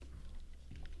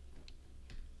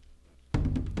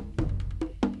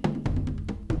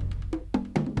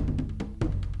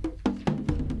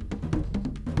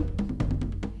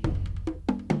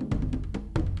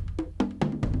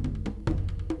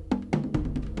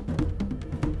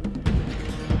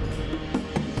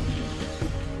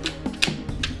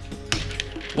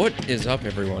What is up,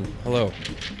 everyone? Hello.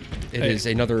 It is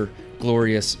another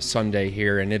glorious Sunday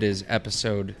here, and it is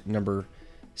episode number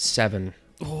 7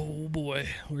 Oh boy,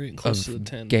 we're getting close to the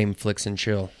 10. Game Flicks and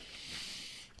Chill.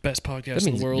 Best podcast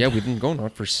in the world. Yeah, we've been going on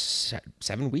for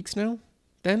 7 weeks now,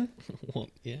 then?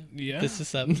 Well, yeah. Yeah. This is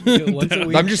 7. Once a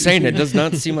week. I'm just saying, it does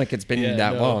not seem like it's been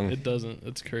that no, long. It doesn't.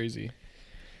 It's crazy.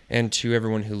 And to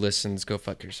everyone who listens, go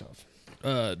fuck yourself.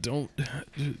 Don't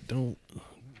go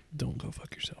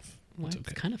fuck yourself. Well, It's it's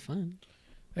okay. kind of fun.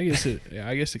 I guess it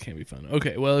can be fun.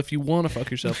 Okay, well, if you want to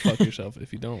fuck yourself, fuck yourself.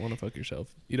 If you don't want to fuck yourself,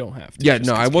 you don't have to. Yeah, just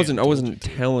no, 'cause I wasn't Cam told you to.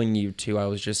 telling you to. I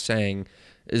was just saying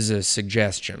is a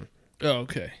suggestion. Oh,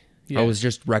 okay. Yeah. I was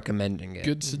just recommending it.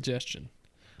 Good suggestion.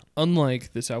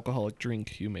 Unlike this alcoholic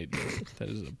drink you made me, that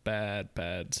is a bad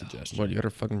suggestion. What, you got a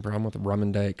fucking problem with rum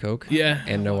and Diet Coke? Yeah.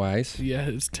 And no ice? Yeah,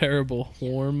 it's terrible.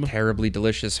 Warm Terribly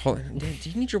delicious. Hold on. Do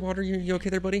you need your water? You okay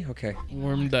there, buddy? Okay.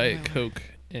 Diet Coke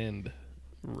and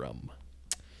rum.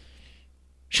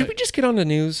 Should we just get on the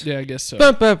news? Yeah, I guess so.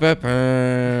 Bum, bum, bum,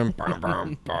 bum, bum,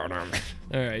 bum, bum.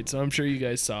 All right, so I'm sure you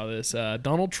guys saw this.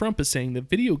 Donald Trump is saying that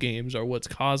video games are what's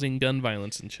causing gun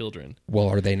violence in children. Well,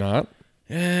 are they not?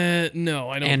 No,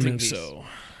 I don't And think movies. so.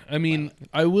 I mean,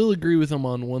 I will agree with him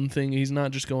on one thing. He's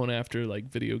not just going after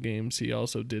like video games. He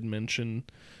also did mention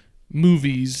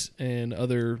movies and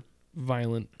other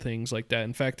violent things like that.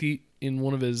 In fact, he in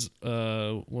one of his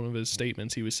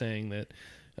statements, he was saying that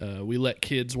we let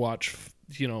kids watch,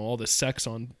 all the sex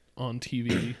on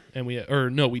TV, and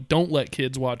we don't let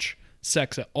kids watch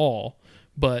sex at all,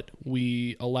 but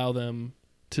we allow them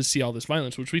to see all this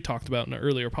violence, which we talked about in an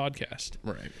earlier podcast.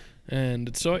 Right.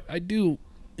 And so I do,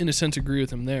 in a sense, agree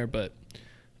with him there, but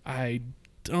I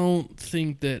don't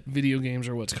think that video games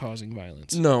are what's causing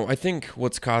violence. No, I think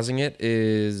what's causing it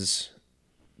is,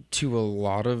 to a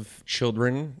lot of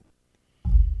children,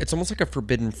 it's almost like a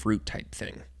forbidden fruit type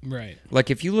thing. Right. Like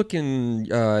if you look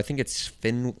in, I think it's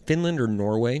Finland or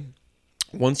Norway,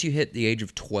 once you hit the age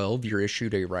of 12, you're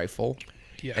issued a rifle,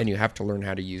 Yeah. and you have to learn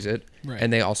how to use it. Right.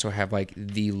 And they also have like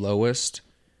the lowest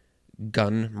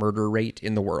gun murder rate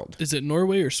in the world. Is it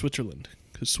Norway or Switzerland?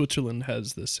 Because Switzerland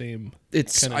has the same.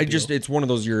 It's kinda deal. it's one of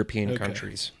those European Okay.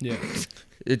 countries. Yeah.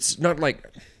 It's not like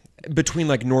between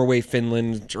like Norway,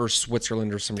 Finland, or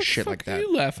Switzerland or some shit like What are that.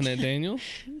 you laughing at, Daniel?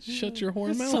 Shut your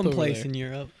whore mouth over Someplace there. in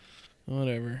Europe.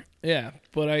 Whatever. Yeah,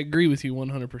 but I agree with you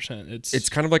 100%. It's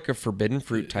kind of like a forbidden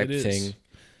fruit type it is.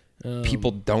 thing. People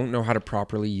don't know how to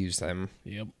properly use them.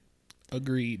 Yep.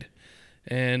 Agreed.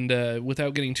 And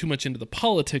without getting too much into the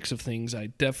politics of things, I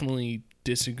definitely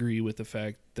disagree with the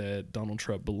fact that Donald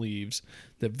Trump believes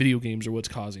that video games are what's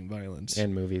causing violence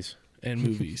And movies. and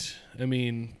movies. I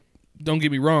mean, don't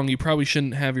get me wrong, you probably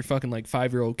shouldn't have your fucking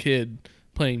 5-year-old kid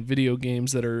playing video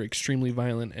games that are extremely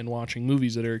violent and watching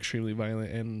movies that are extremely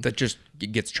violent and That just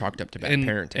gets chalked up to bad and,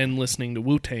 parenting. and listening to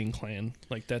Wu-Tang Clan.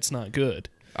 That's not good.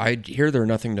 I hear they're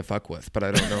nothing to fuck with, but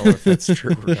I don't know if that's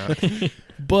true or not.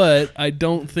 But I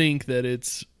don't think that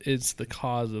it's the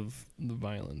cause of the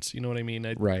violence. You know what I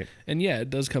mean? Right. And yeah, it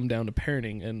does come down to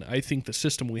parenting, and I think the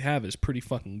system we have is pretty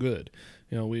fucking good.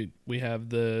 We have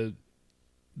the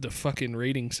fucking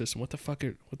rating system. What the fuck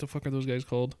are those guys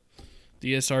called?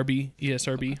 The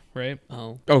ESRB, right?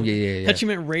 Oh. Oh, yeah. Thought you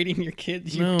meant rating your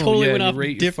kids. You No, totally yeah, went you off rate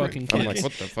your different. fucking I'm kids.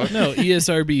 like, what the fuck? No,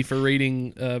 ESRB for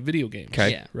rating video games.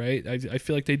 Okay. Yeah. Right? I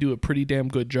feel like they do a pretty damn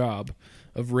good job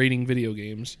of rating video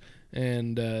games,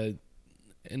 and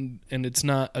it's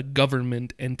not a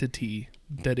government entity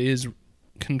that is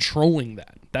controlling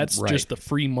that. That's Right. just the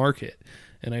free market,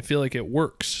 and I feel like it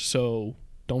works. So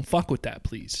don't fuck with that,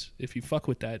 please. If you fuck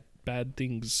with that, bad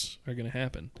things are going to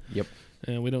happen. Yep.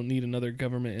 And we don't need another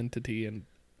government entity, and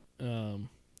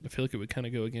I feel like it would kind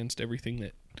of go against everything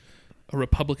that a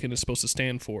Republican is supposed to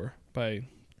stand for by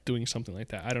doing something like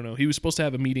that. I don't know. He was supposed to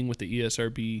have a meeting with the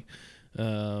ESRB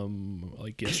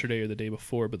yesterday or the day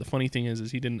before, but the funny thing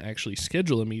is he didn't actually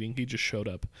schedule a meeting. He just showed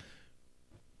up.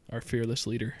 Our fearless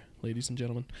leader, ladies and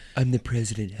gentlemen. I'm the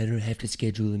president. I don't have to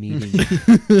schedule a meeting.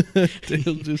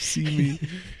 They'll just see me.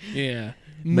 Yeah.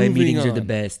 My Moving meetings are the on.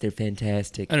 best. They're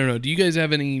fantastic. I don't know. Do you guys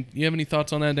have any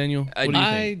thoughts on that, Daniel? What do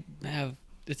you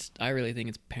think? I really think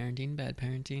it's parenting, bad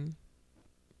parenting.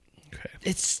 Okay.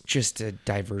 It's just a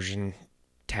diversion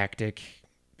tactic.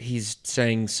 He's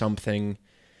saying something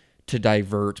to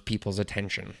divert people's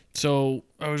attention. So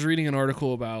I was reading an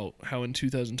article about how in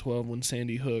 2012, when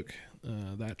Sandy Hook,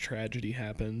 that tragedy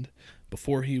happened,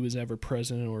 before he was ever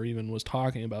president or even was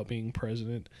talking about being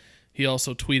president, he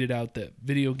also tweeted out that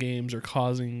video games are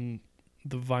causing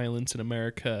the violence in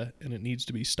America and it needs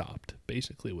to be stopped,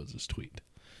 basically was his tweet.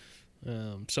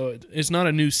 So it's not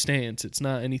a new stance. It's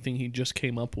not anything he just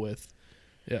came up with.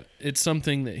 Yeah, it's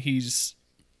something that he's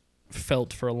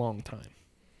felt for a long time.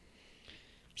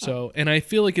 So, and I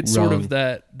feel like it's sort Wrong. of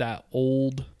that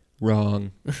old.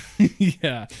 Wrong.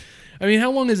 Yeah. I mean,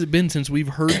 how long has it been since we've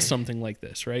heard something like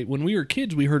this, right? When we were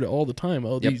kids, we heard it all the time.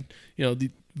 Oh, Yep. these, the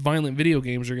violent video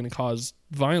games are going to cause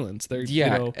violence. They're,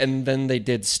 Yeah, and then they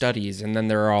did studies, and then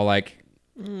they're all like,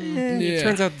 it Yeah.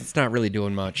 turns out it's not really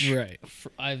doing much. right.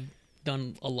 I've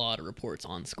done a lot of reports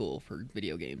on school for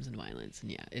video games and violence,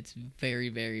 and yeah, it's very,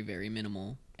 very, very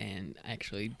minimal. And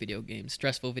actually,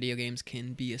 stressful video games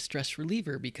can be a stress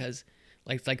reliever because,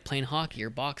 like, it's like playing hockey or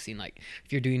boxing. Like,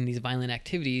 if you're doing these violent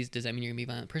activities, does that mean you're gonna be a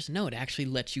violent person? No, it actually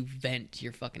lets you vent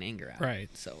your fucking anger out. Right.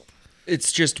 So,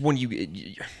 It's just when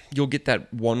you'll get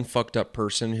that one fucked up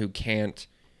person who can't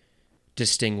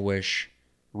distinguish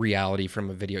reality from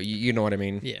a video. You know what I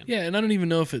mean? yeah. Yeah, and I don't even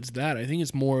know if it's that. I think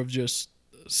it's more of just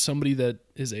somebody that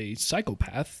is a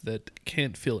psychopath that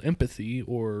can't feel empathy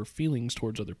or feelings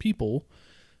towards other people.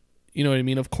 You know what I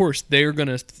mean? Of course, they're going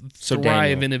to So thrive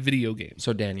Daniel. in a video game.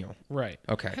 So Daniel, Right.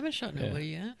 okay. I haven't shot nobody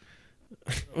yet.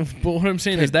 But what I'm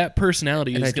saying is that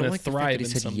personality And I is don't going to like the fact thrive that he in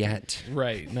said something. yet.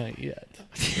 Right, not yet.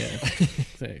 Yeah.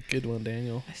 Say, good one,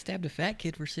 Daniel. I stabbed a fat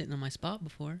kid for sitting on my spot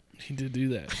before. He did do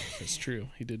that. That's true.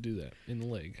 He did do that in the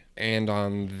leg. And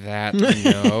on that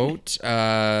note,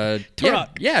 Turok.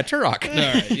 Yeah, Turok.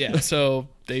 All right, yeah. So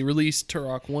they released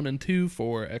Turok 1 and 2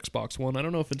 for Xbox One. I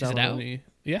don't know if it's Is out it on out? any.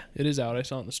 Yeah, it is out. I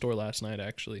saw it in the store last night,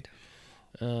 actually.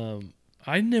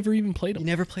 I never even played You them.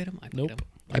 never played them? I played Nope. them.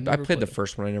 I never played the them.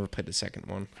 first one. I never played the second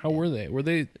one. How were they? Were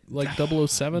they like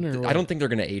 007 or what? I don't think they're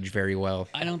going to age very well.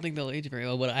 I don't think they'll age very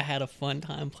well, but I had a fun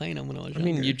time playing them when I was I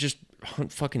younger. mean, you just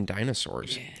hunt fucking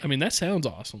dinosaurs. I mean, that sounds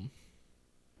awesome.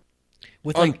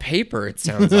 With On like, paper, it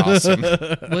sounds awesome.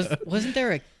 wasn't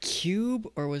there a cube,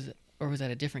 or was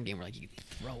that a different game where like you could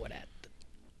throw it at?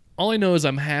 All I know is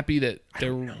I'm happy that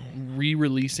they're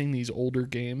re-releasing these older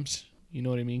games. You know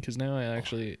what I mean? Because now I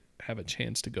actually have a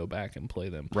chance to go back and play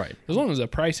them. Right. As long as the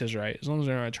price is right. As long as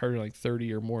they're not charging like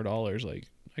 $30 or more, like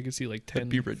I could see like 10, That'd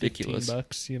be ridiculous.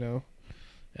 $15,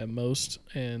 at most,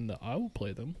 and I will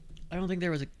play them. I don't think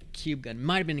there was a cube gun.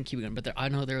 Might have been a cube gun, but I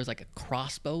know there was like a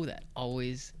crossbow that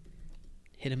always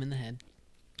hit him in the head.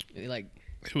 It like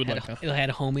Who would had, like it had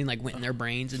a homing, like went in their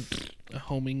brains, and a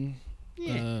homing?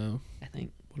 Yeah. I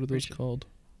think What are those Richard. called?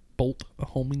 Bolt, a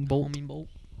homing bolt. homing bolt.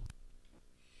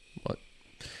 What?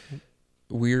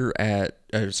 We're at.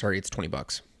 Sorry, it's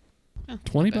 $20. Oh,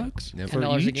 $20 not bad. Yep. for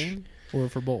 $10 a each, game. or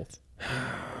for both? I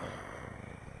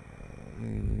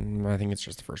think it's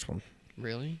just the first one.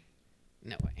 Really?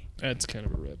 No way. That's kind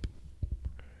of a rip.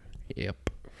 Yep.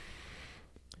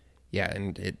 Yeah,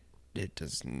 and it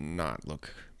does not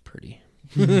look pretty.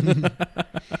 I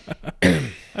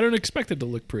don't expect it to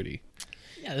look pretty.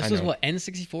 Yeah, this I was know. what,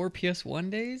 N64 PS1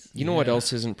 days? You know what Yeah.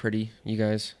 else isn't pretty, you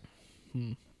guys?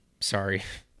 Hmm. Sorry.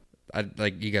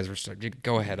 You guys were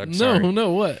go ahead. I'm No, sorry.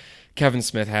 no, what? Kevin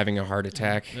Smith having a heart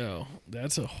attack. No,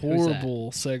 that's a that?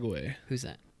 horrible segue. Who's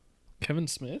that? Kevin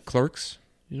Smith? Clerks?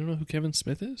 You don't know who Kevin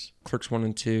Smith is? Clerks 1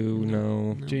 and 2,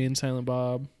 no. No. Jay and Silent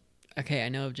Bob. Okay, I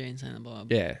know of Jane Silent Bob.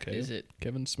 Yeah. Okay. Is it?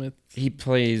 Kevin Smith? He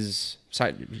plays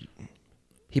Silent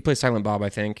Bob, I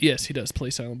think. Yes, he does play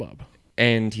Silent Bob.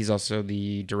 And he's also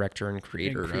the director and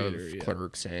creator, creator, of yeah.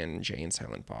 Clerks and Jay and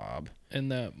Silent Bob. And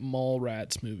that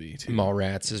Mallrats movie, too.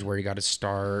 Mallrats is where he got his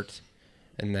start.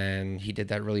 And then he did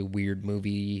that really weird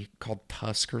movie called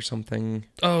Tusk or something.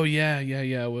 Oh, yeah.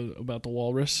 About the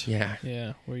walrus. Yeah.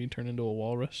 Yeah, where you turn into a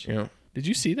walrus. You know? Did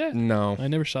you see that? No. I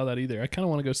never saw that either. I kind of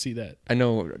want to go see that. I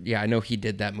know he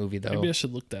did that movie though. Maybe I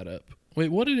should look that up. Wait,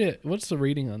 what's the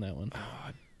rating on that one? Oh,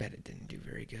 I bet it didn't do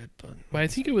very good, but But I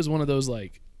think it was one of those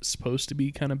like supposed to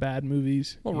be kind of bad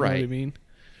movies. Well, You know what I right. mean?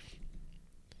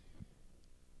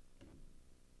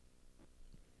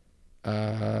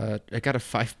 I got a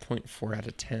 5.4 out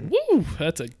of 10. Woo!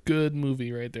 That's a good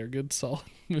movie right there. Good solid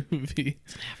movie.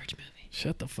 It's an average movie.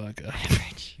 Shut the fuck up.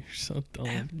 Average. You're so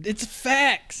dumb. It's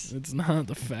facts. It's not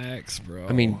the facts, bro.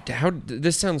 I mean,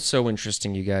 this sounds so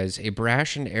interesting, you guys. A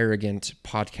brash and arrogant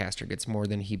podcaster gets more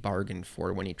than he bargained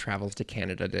for when he travels to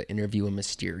Canada to interview a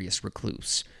mysterious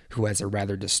recluse who has a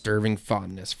rather disturbing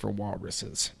fondness for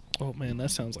walruses. Oh man,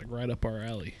 that sounds like right up our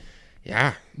alley.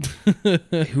 Yeah.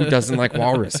 Who doesn't like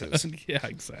walruses? Yeah,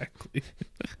 exactly.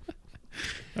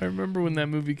 I remember when that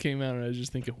movie came out, and I was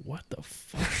just thinking, "What the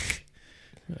fuck?"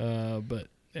 But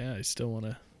yeah, I still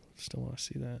wanna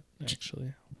see that.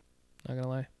 Actually, not gonna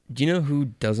lie. Do you know who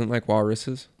doesn't like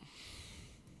walruses?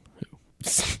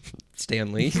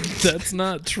 Stan Lee. That's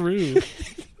not true.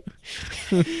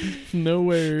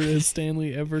 Nowhere has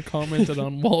Stanley ever commented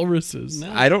on walruses.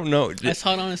 No. I don't know. I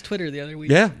saw it on his Twitter the other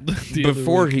week. Yeah. The other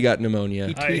Before week. he got pneumonia.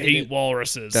 He I tweeted hate it.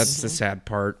 walruses. That's the sad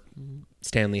part.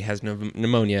 Stanley has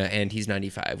pneumonia and he's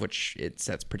 95, which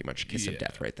that's pretty much a kiss of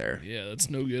death right there. Yeah, that's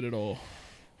no good at all.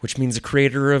 Which means the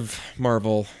creator of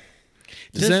Marvel.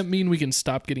 Does that mean we can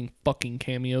stop getting fucking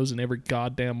cameos in every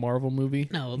goddamn Marvel movie?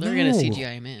 No, they're gonna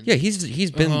CGI him in. Yeah,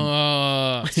 he's been.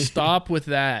 Stop with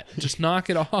that. Just knock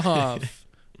it off.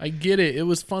 I get it. It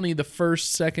was funny the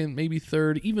first, second, maybe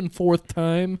third, even fourth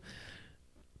time.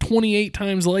 28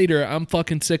 times later, I'm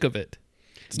fucking sick of it.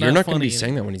 It's You're not going to funny be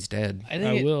saying that when he's dead. I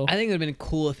think will. I think it would have been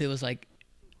cool if it was like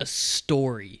a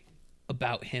story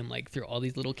about him, like through all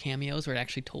these little cameos, where it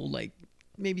actually told like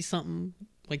maybe something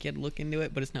like you had to look into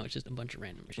it. But it's just a bunch of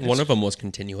random shit. One of them was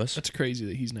continuous. That's crazy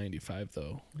that he's 95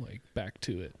 though. Like back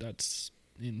to it. That's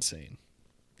insane.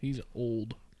 He's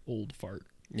old fart.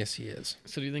 Yes, he is.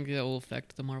 So do you think that will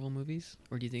affect the Marvel movies,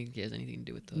 or do you think it has anything to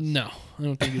do with those? No, I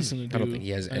don't think it's gonna do. I don't think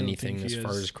he has I don't anything think as he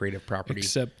far has, as creative property.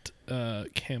 except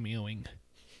cameoing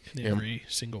in every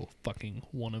single fucking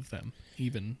one of them,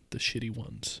 even the shitty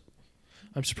ones.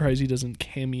 I'm surprised he doesn't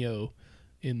cameo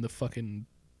in the fucking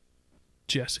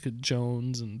Jessica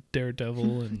Jones and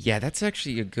Daredevil, and Yeah, that's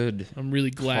actually a good. I'm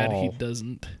really glad he call.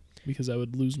 doesn't, because I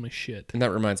would lose my shit. And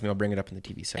that reminds me, I'll bring it up in the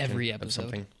TV section. Every Of episode.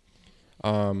 something.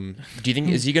 Do you think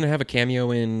is he going to have a cameo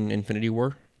in Infinity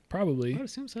War? Probably. I would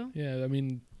assume so. Yeah, I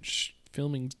mean,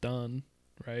 filming's done,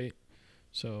 right?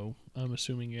 So I'm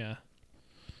assuming, yeah.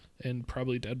 And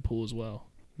probably Deadpool as well.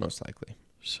 Most likely.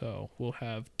 So we'll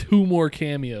have 2 more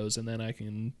cameos, and then I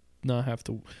can not have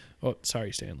to. Oh,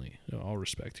 sorry, Stanley. All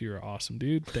respect, you're an awesome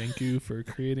dude. Thank you for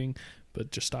creating, but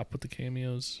just stop with the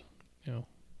cameos.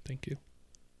 Thank you.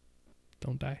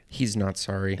 Don't die. He's not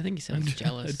sorry. I think he sounds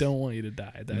jealous. I don't want you to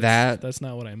die. That's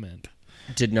not what I meant.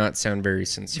 Did not sound very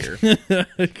sincere.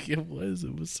 It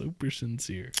was super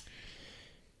sincere.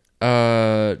 So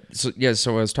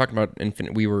I was talking about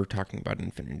we were talking about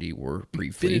Infinity War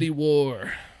briefly. Infinity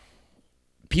War.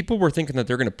 People were thinking that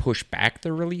they're going to push back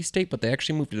the release date, but they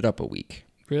actually moved it up a week.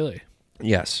 Really?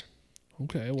 Yes.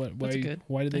 Okay. That's good.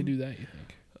 Why did they do that, you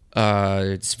think?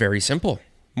 It's very simple.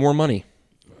 More money.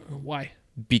 Why?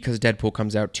 Because Deadpool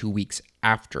comes out 2 weeks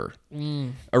after.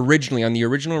 Originally, on the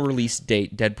original release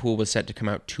date, Deadpool was set to come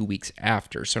out 2 weeks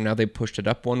after. So now they pushed it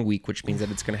up 1 week, which means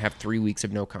that it's going to have 3 weeks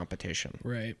of no competition.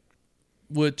 Right.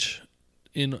 Which,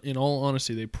 in all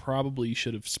honesty, they probably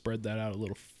should have spread that out a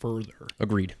little further,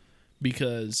 Agreed.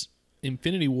 because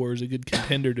Infinity War is a good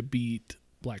contender to beat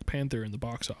Black Panther in the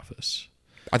box office.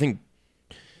 I think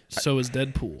So is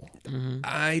Deadpool.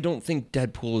 I don't think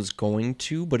Deadpool is going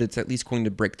to, but it's at least going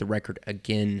to break the record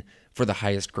again for the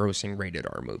highest grossing rated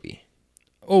R movie.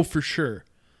 Oh, for sure.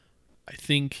 I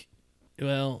think,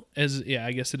 well,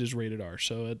 I guess it is rated R,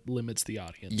 so it limits the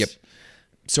audience. Yep.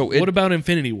 So What about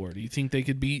Infinity War? Do you think they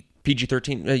could beat?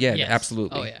 PG-13? Yeah, Yes.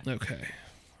 absolutely. Oh yeah. Okay.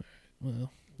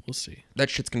 Well, we'll see. That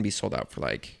shit's going to be sold out for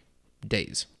like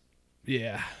days.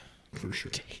 Yeah, for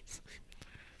sure.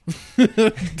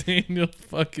 Daniel,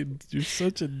 you're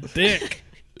such a dick.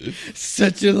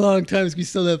 Such a long time. We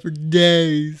sold that for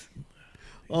days.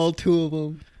 All 2 of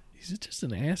them. He's just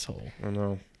an asshole. I don't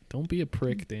know. Don't be a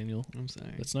prick, Daniel. I'm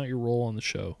sorry. That's not your role on the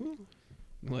show.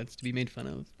 What's to be made fun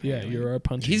of? Yeah, you're our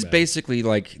punching He's bag. basically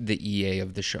like the EA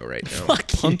of the show right now.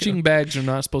 Fuck you. Punching bags are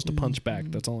not supposed to punch back.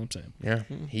 That's all I'm saying. Yeah,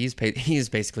 he's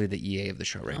basically the EA of the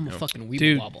show right I'm now. a fucking weeble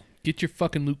Dude, wobble. get your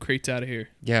fucking loot crates out of here.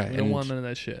 Yeah, We don't and want none of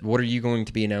that shit. what are you going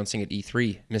to be announcing at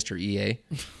E3, Mr. EA?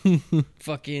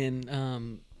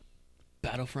 Fucking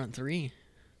Battlefront 3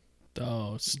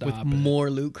 Oh, with stop it. more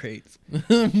loot crates.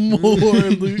 More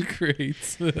loot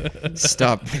crates.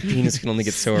 Stop. My penis can only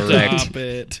get so erect. Stop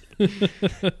it.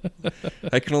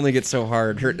 I can only get so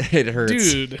hard. It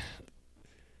hurts. Dude.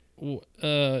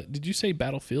 Did you say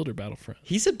Battlefield or Battlefront?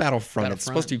 He said Battlefront. It's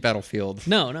supposed to be Battlefield.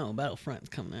 No, Battlefront's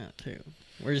coming out too.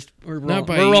 We're Not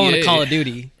by rolling EA. a Call of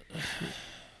Duty.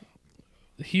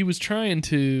 He was trying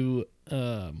to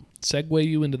segue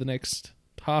you into the next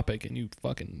topic, and you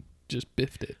fucking just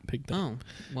biffed it big time.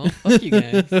 Oh, well, fuck you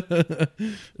guys. I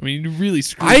mean, you really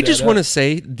screwed I that just up. want to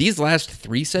say these last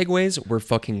 3 segues were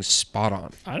fucking spot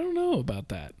on. I don't know about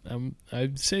that.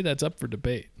 I'd say that's up for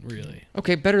debate, really.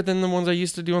 Okay, better than the ones I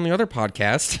used to do on the other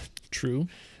podcast. True.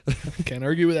 Can't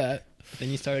argue with that. Then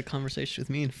you started a conversation with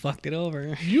me and fucked it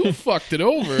over. You fucked it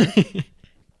over.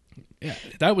 Yeah,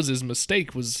 that was his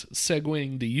mistake, was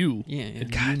segueing to you. Yeah,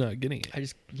 And yeah. you not getting it. I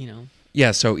just, Yeah,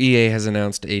 so EA has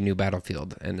announced a new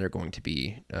Battlefield, and they're going to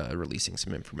be releasing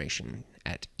some information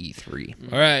at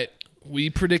E3. All right.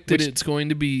 We predicted it's going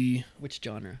to be... which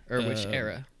genre or which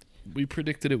era? We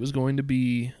predicted it was going to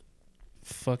be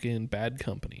fucking Bad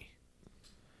Company.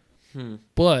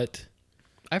 But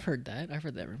I've heard that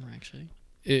rumor actually.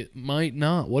 It might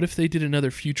not. What if they did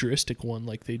another futuristic one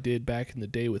like they did back in the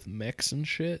day with mechs and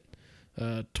shit?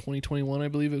 2021, I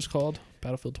believe it was called.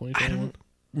 Battlefield 2021.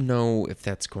 know if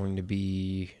that's going to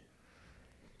be...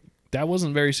 That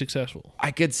wasn't very successful.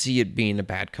 I could see it being a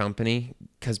Bad Company,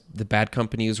 because the Bad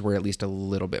Companies were at least a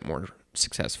little bit more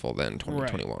successful than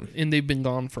 2021. Right. And they've been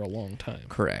gone for a long time.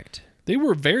 Correct. They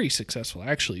were very successful,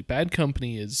 actually. Bad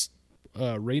Company is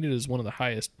rated as one of the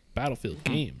highest Battlefield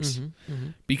games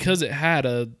because it had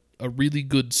a really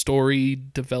good story,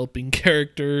 developing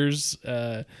characters,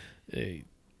 a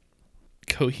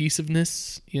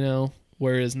cohesiveness,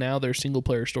 whereas now their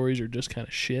single-player stories are just kind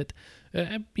of shit.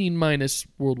 I mean, minus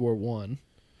World War One.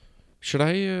 Should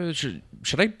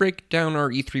I break down our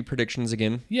E3 predictions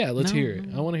again? Yeah, let's hear it.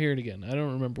 I want to hear it again. I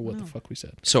don't remember what the fuck we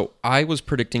said. So I was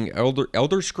predicting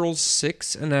Elder Scrolls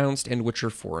 6 announced and Witcher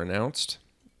 4 announced.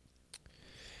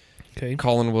 Okay.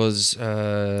 Colin was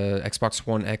Xbox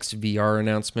One X VR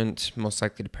announcement, most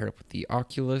likely to pair up with the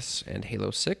Oculus and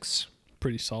Halo 6.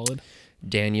 Pretty solid.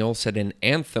 Daniel said an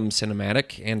Anthem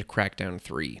cinematic and Crackdown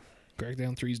 3.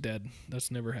 Crackdown 3's dead. That's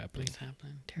never happening. What's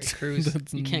happening? Terry Crews.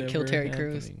 That's You can't kill never Terry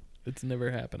happening. Crews. It's never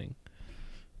happening.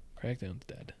 Crackdown's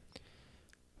dead.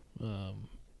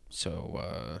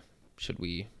 So should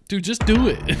we... Dude, just do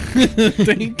it.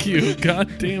 Thank you. God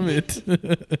damn it.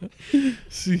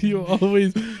 See, you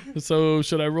always... So,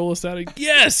 should I roll us out?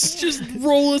 Yes! Just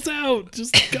roll us out.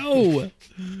 Just go.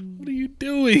 What are you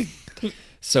doing?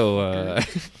 So,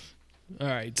 All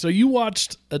right. So, you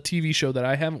watched a TV show that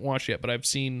I haven't watched yet, but I've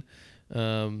seen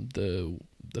the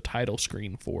title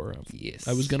screen for. yes.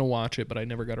 I was going to watch it, but I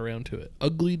never got around to it.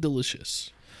 Ugly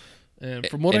Delicious. And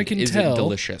from what I can is tell... it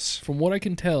delicious? From what I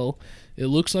can tell, it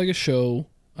looks like a show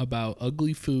about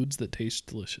ugly foods that taste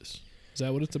delicious. Is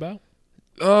that what it's about?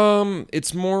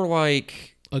 It's more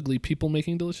like... Ugly people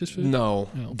making delicious food? No,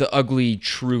 No. the ugly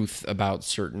truth about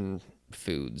certain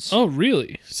foods. Oh,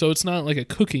 really? So it's not like a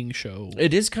cooking show.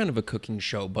 It is kind of a cooking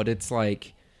show, but it's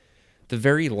like the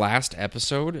very last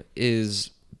episode is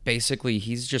basically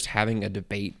he's just having a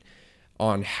debate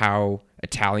on how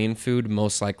Italian food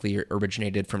most likely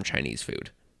originated from Chinese food.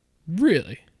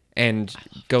 Really? And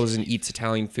goes and eats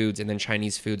Italian foods and then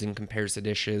Chinese foods and compares the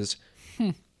dishes.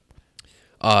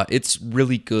 It's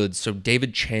really good. So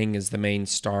David Chang is the main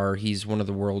star. He's one of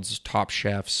the world's top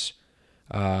chefs.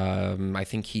 I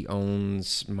think he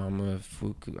owns Mama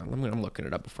Fuku. I'm looking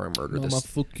it up before I murder Mama this.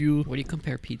 fuck you. What do you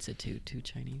compare pizza to? To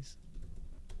Chinese?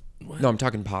 No, I'm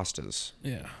talking pastas.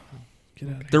 Yeah. Get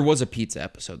out of here. There was a pizza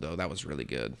episode, though. That was really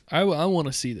good. I want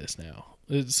to see this now.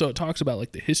 So it talks about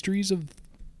like the histories of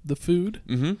the food.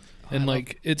 Mm-hmm. And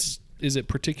like is it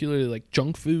particularly like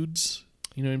junk foods?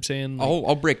 You know what I'm saying? Like,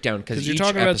 I'll break down because you're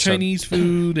talking about Chinese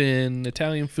food and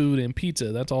Italian food and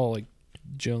pizza. That's all like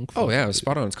junk food. Oh yeah,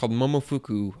 spot on. It's called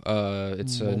Momofuku.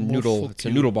 It's a noodle. It's a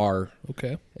Momofuku. noodle bar.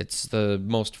 Okay. It's the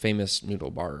most famous noodle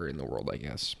bar in the world, I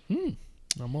guess.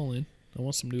 I'm all in. I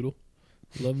want some noodle.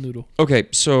 Love noodle. Okay,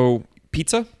 so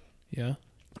pizza, Yeah.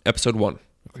 episode 1.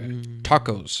 Okay.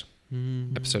 Tacos,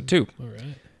 episode 2. All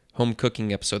right. Home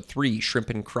cooking, episode 3. Shrimp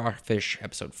and crawfish,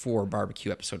 episode 4. Barbecue,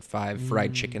 episode 5.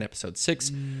 Fried chicken, episode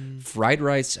 6. Fried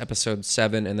rice, episode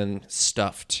 7. And then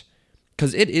stuffed.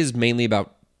 Because it is mainly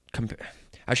about...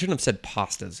 I shouldn't have said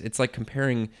pastas. It's like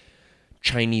comparing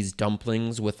Chinese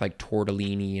dumplings with like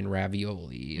tortellini and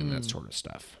ravioli and that sort of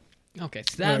stuff. Okay,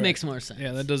 so that Right. makes more sense.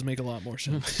 Yeah, that does make a lot more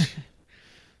sense.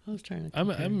 I was trying to.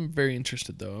 I'm very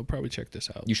interested though. I'll probably check this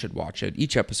out. You should watch it.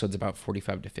 Each episode's about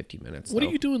 45 to 50 minutes. What though.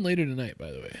 are you doing later tonight,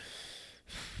 by the way?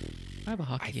 I have a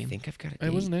hockey I game. think I've got it. I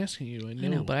wasn't asking you. I know. I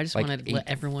know, but I just like wanted to let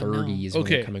everyone know. 8:30 is when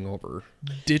Okay. they're coming over.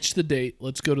 Ditch the date.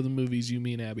 Let's go to the movies. You,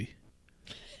 me, and Abby.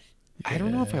 I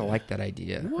don't know if I like that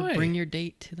idea. Why? Bring your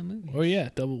date to the movie. Oh yeah,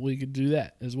 we could do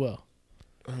that as well.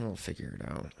 I'll figure it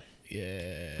out.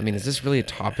 Yeah. I mean, is this really a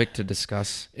topic to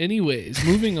discuss? Anyways,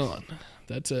 moving on.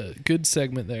 That's a good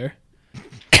segment there.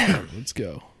 Let's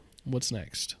go. What's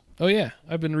next? Oh yeah,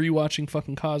 I've been rewatching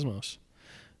fucking Cosmos.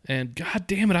 And god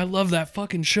damn it, I love that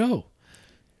fucking show.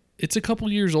 It's a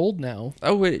couple years old now.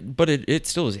 Oh, but it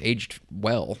still is aged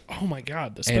well. Oh my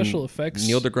god, the special And effects.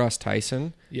 Neil deGrasse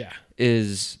Tyson Yeah.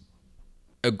 is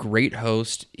a great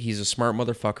host. He's a smart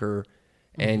motherfucker,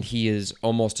 and he is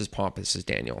almost as pompous as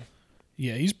Daniel.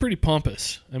 Yeah, he's pretty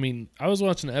pompous. I mean, I was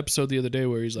watching an episode the other day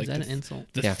where he's like, Is that an insult?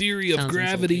 the Yeah. theory of Sounds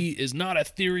gravity is not a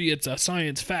theory, it's a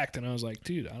science fact. And I was like,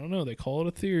 dude, I don't know. They call it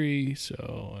a theory,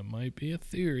 so it might be a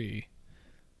theory.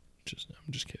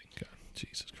 I'm just kidding. God,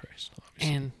 Jesus Christ.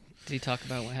 Obviously. And did he talk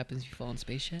about what happens if you fall in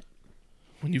space yet?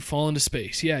 When you fall into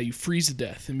space, yeah, you freeze to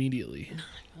death immediately.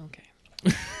 Okay.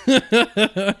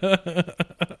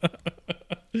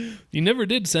 You never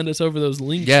did send us over those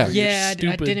links. Yeah. for your Yeah, I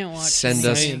stupid didn't watch. Send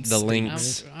us science the thing.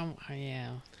 links. Yeah.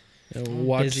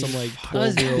 Watch busy. some like I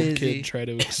was 12-year-old busy. kid try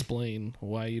to explain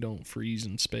why you don't freeze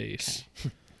in space.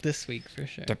 This week for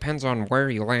sure. Depends on where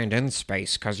you land in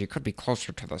space, because you could be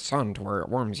closer to the sun to where it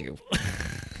warms you.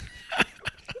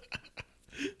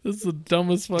 That's the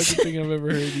dumbest fucking thing I've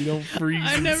ever heard. You don't freeze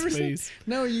I in never space. said.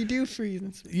 No, you do freeze.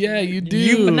 In space. Yeah, you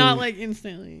do. But not like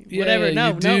instantly. Yeah, Whatever. No,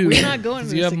 you no, do. we're not going to 'Cause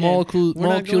this you have again. molecules We're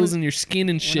not going- in your skin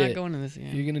and We're shit. not going to this.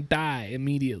 Yeah. You're gonna die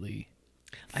immediately.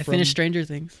 I from- finished Stranger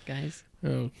Things, guys.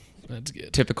 Oh, that's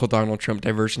good. Typical Donald Trump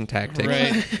diversion tactic.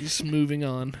 Right. Just moving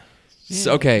on.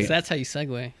 So, okay. So that's how you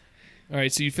segue. All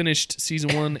right. So you finished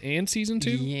season 1 and season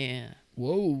 2. Yeah.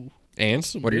 Whoa. And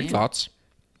what are your Yeah. thoughts?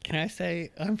 Can I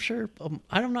say? I'm sure.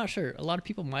 I'm not sure. A lot of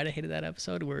people might have hated that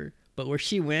episode where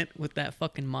she went with that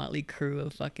fucking motley crew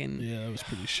of fucking. Yeah, that was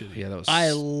pretty shitty. Yeah, that was.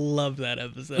 I love that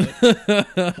episode.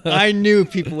 I knew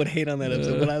people would hate on that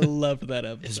episode, but I loved that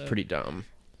episode. It's pretty dumb.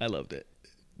 I loved it.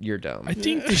 You're dumb. I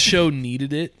think the show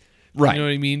needed it. Right. You know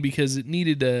what I mean? Because it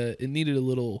needed a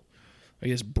little, I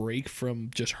guess, break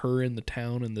from just her in the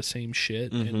town and the same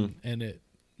shit, and it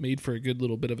made for a good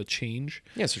little bit of a change.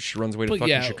 Yeah, so she runs away to But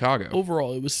fucking yeah, Chicago.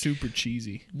 overall, it was super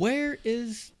cheesy. Where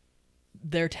is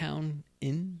their town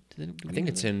in? I think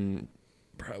it's in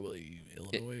Probably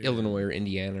Illinois or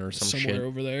Indiana or some somewhere shit.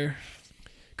 over there.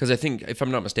 Because I think, if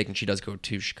I'm not mistaken, she does go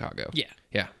to Chicago. Yeah.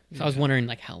 Yeah. So I was wondering,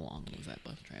 like, how long was that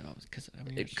bus drive?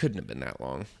 It couldn't have been that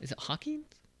long. Is it Hawkins?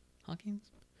 Hawkins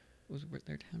was where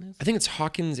their town is. I think it's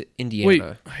Hawkins, Wait,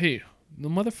 Indiana. hey, the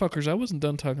motherfuckers! I wasn't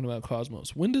done talking about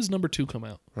Cosmos. When does number 2 come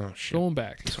out? Oh, shit. Going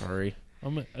back. Sorry.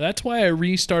 That's why I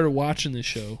restarted watching this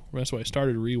show. That's why I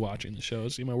started rewatching the show.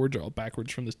 See, my words are all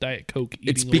backwards from this Diet Coke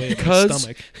It's eating away at my because-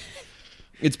 stomach.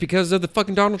 It's because of the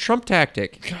fucking Donald Trump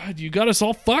tactic. God, you got us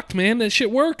all fucked, man. That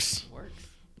shit works. Works.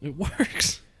 It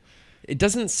works. It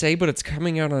doesn't say, but it's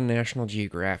coming out on National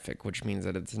Geographic, which means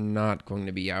that it's not going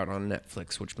to be out on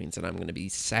Netflix, which means that I'm going to be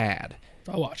sad.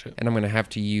 I'll watch it. And I'm going to have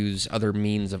to use other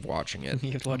means of watching it.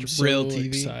 You have to watch I'm so real TV.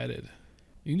 excited.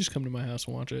 You can just come to my house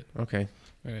and watch it. Okay.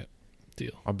 All right.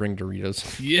 Deal. I'll bring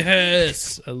Doritos.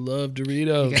 Yes. I love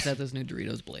Doritos. You guys have those new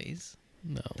Doritos Blaze?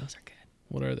 No. Those are good.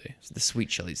 What are they? The sweet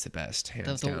chili's the best,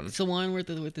 hands down. It's the one with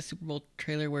the Super Bowl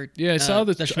trailer where Yeah, I saw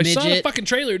the I saw the midget- fucking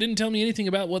trailer. It didn't tell me anything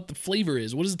about what the flavor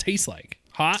is. What does it taste like?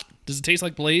 Hot? Does it taste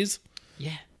like Blaze?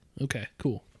 Yeah. Okay,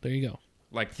 cool. There you go.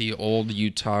 Like the old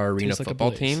Utah Arena Tastes like a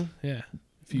football Blaze. team. Yeah.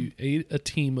 If you ate a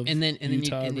team of And then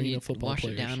Utah you Arena football wash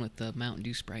players, it down with the Mountain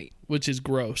Dew Sprite. which is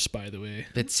gross, by the way.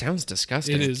 It sounds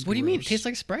disgusting. It is. What do you mean? It gross. tastes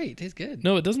like Sprite. It tastes good.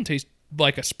 No, it doesn't taste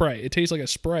like a Sprite. It tastes like a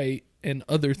Sprite and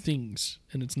other things,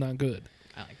 and it's not good.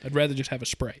 I like I'd rather just have a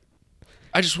Sprite.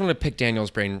 I just want to pick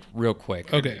Daniel's brain real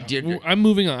quick. Okay, Did- I'm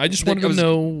moving on. I just wanted It to was-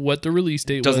 know what the release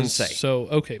date Doesn't was. say. So,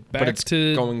 okay, back it's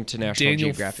to going to National Daniel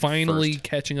Geographic finally first.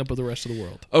 catching up with the rest of the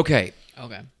world. Okay.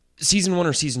 Okay. Season 1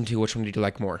 or season 2, which one did you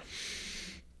like more?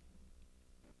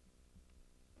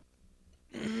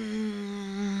 I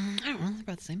don't know. They're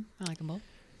about the same. I like them both.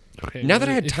 Okay. Now that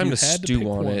I had if time you to had stew pick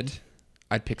on one- it,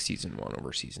 I'd pick season 1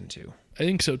 over season 2. I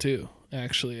think so too.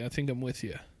 Actually, I think I'm with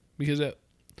you because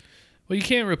you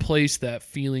can't replace that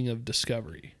feeling of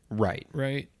discovery, Right.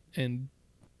 right? And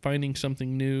finding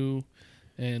something new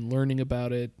and learning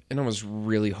about it. And I was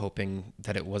really hoping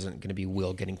that it wasn't going to be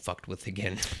Will getting fucked with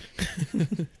again.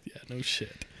 Yeah, no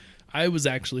shit. I was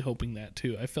actually hoping that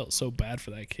too. I felt so bad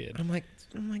for that kid. I'm like,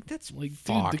 that's Like,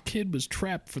 fucked. dude, the kid was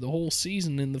trapped for the whole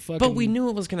season in the fucking. But we knew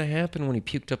it was going to happen when he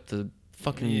puked up the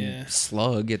fucking Yeah.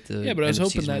 slug at the Yeah, but I was end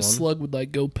of hoping season that 1. slug would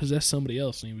like go possess somebody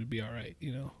else and he would be all right.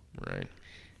 You know, Right.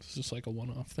 it's just like a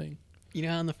one-off thing. You know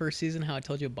how in the first season how I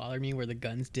told you it bothered me where the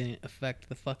guns didn't affect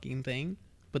the fucking thing,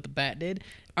 but the bat did?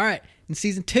 All right, in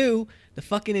season 2, the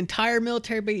fucking entire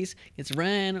military base gets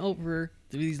ran over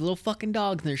through these little fucking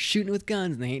dogs and they're shooting with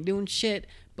guns and they ain't doing shit.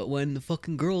 But when the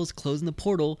fucking girl's closing the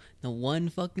portal, the one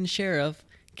fucking sheriff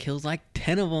kills like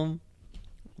 10 of them.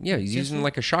 Yeah, he's Just using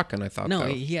like a shotgun, I thought. No, though.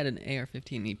 he had an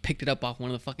AR-15 and he picked it up off one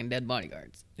of the fucking dead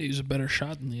bodyguards. He was a better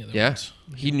shot than the other Yeah. ones.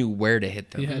 He knew where to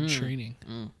hit them. He had training.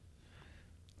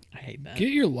 I hate that. Get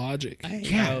your logic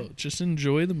Yeah. out. Just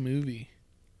enjoy the movie.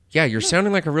 Yeah, you're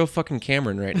sounding like a real fucking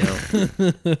Cameron right now.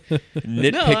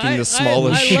 Nitpicking I- the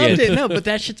smallest I shit. loved it. No, but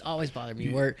that shit's always bothered me.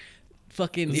 Where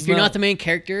fucking, It's if you're not- not the main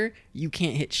character, you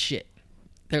can't hit shit.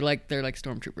 They're like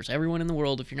stormtroopers. Everyone in the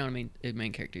world, if you're not a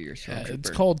main character, you're a Yeah, stormtrooper. it's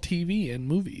called TV and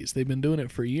movies. They've been doing it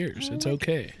for years. It's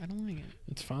okay. I don't like it.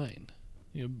 It's fine.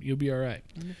 You'll be all right.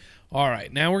 All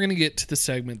right. Now we're gonna get to the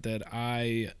segment that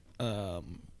I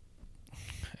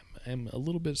am a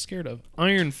little bit scared of.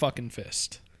 Iron fucking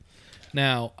Fist.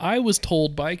 Now I was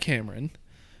told by Cameron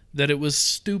that it was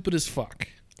stupid as fuck.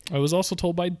 I was also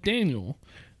told by Daniel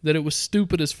that it was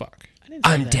stupid as fuck. I didn't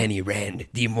say I'm that. Danny Rand,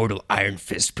 the immortal Iron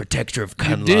Fist, protector of You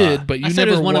Kunla. did, but you I said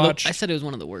it never was one watched. I said it was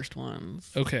one of the worst ones.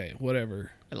 Okay,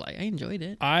 whatever. I enjoyed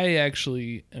it. I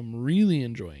actually am really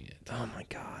enjoying it. Oh my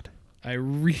god. I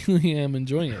really am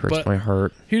enjoying it. Hurts But my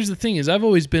heart. here's the thing: is I've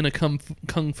always been a kung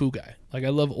fu guy. Like I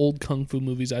love old kung fu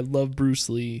movies. I love Bruce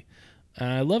Lee.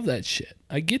 I love that shit.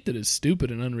 I get that it's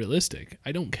stupid and unrealistic.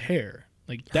 I don't care.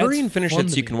 Like that's Hurry and finish fun it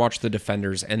so to you me. can watch The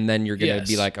Defenders, and then you're going to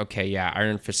be Yes. like, okay, yeah,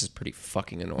 Iron Fist is pretty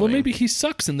fucking annoying. Well, maybe he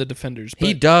sucks in The Defenders. But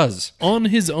he does. on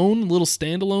his own little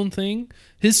standalone thing,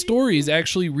 his story is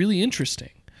actually really interesting.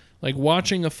 Like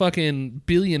watching a fucking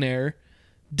billionaire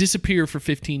disappear for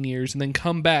 15 years and then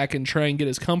come back and try and get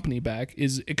his company back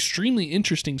is extremely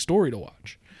interesting story to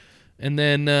watch. And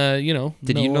then, Did you know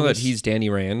all that this- he's Danny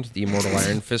Rand, the immortal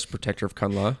Iron Fist, protector of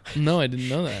Kunla? No, I didn't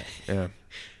know that. Yeah.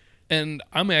 And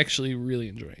I'm actually really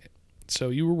enjoying it. So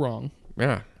you were wrong.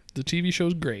 Yeah. The TV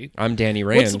show's great. I'm Danny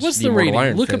Rand. What's the immortal rating?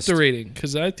 Iron Look Fist. up the rating,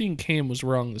 because I think Cam was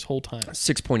wrong this whole time.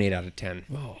 6.8 out of 10.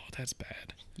 Oh, that's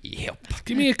bad. Yep.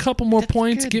 Give me a couple more That's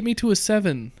points. good. Get me to a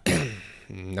 7.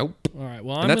 Nope. All right.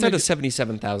 Well, And that's out of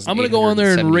 77,000. I'm gonna go on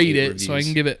there and rate it so I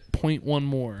can give it 0.1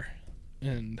 more,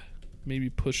 and maybe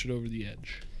push it over the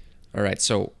edge. All right,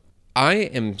 so I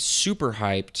am super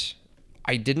hyped.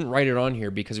 I didn't write it on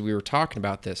here because we were talking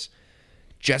about this.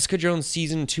 Jessica Jones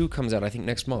season 2 comes out, I think,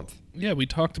 next month. Yeah, we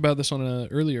talked about this on an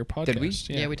earlier podcast. Did we?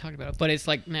 Yeah, we talked about it, but it's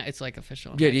like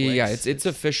official. on Yeah. Netflix. It's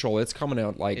official. It's coming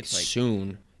out It's like-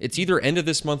 soon. It's either end of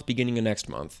this month, beginning of next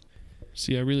month.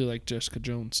 See, I really like Jessica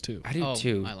Jones too. I do Oh,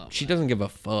 too. I love She that. doesn't give a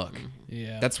fuck.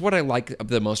 Yeah, That's what I like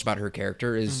the most about her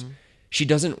character is she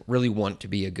doesn't really want to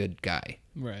be a good guy.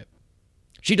 right.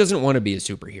 She doesn't want to be a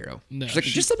superhero. No, She's like,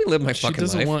 she- just let me live my She fucking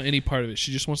doesn't life. want any part of it.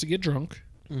 She just wants to get drunk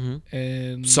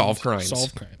and Solve crimes.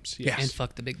 Solve crimes. Yeah. Yes. And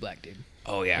fuck the big black dude.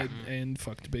 Oh yeah, And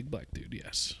fuck the big black dude.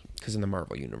 Yes. because in the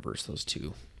Marvel universe, those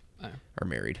two Oh. are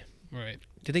married. Right.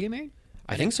 Did they get married?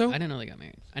 I think so. I didn't know they got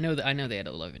married. I know they had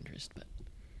a love interest, but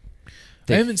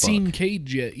They I haven't fuck. seen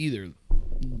Cage yet either.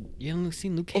 you haven't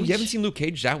seen Luke Oh, Cage? you haven't seen Luke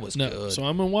Cage? That was No, good. so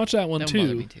I'm gonna watch that one That one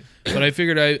bothered too. me too. But I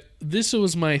figured this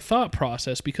was my thought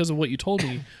process because of what you told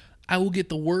me. I will get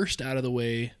the worst out of the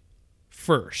way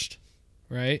first,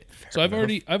 right? So I've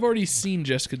already seen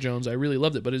Jessica Jones. I really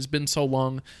loved it, but it's been so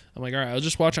long. I'm like, all right, I'll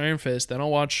just watch Iron Fist, then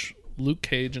I'll watch Luke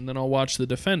Cage, and then I'll watch The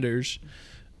Defenders.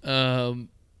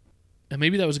 And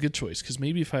maybe that was a good choice because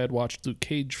maybe if I had watched Luke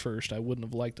Cage first, I wouldn't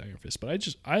have liked Iron Fist. But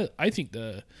I think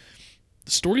the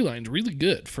storyline's really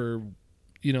good for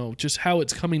just how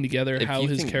it's coming together, If how you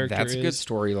his think character that's is. a good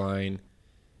storyline.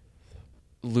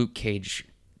 Luke Cage.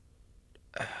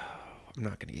 I'm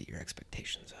not gonna get your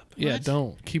expectations up. Yeah, What?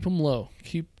 don't keep them low.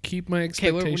 Keep my Okay,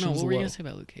 expectations what were you low. gonna say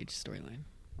about Luke Cage's storyline?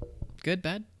 Good,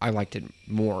 bad? I liked it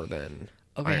more than.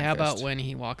 Okay, Iron how about Fist. when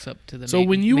he walks up to the So main,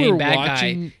 when you main were bad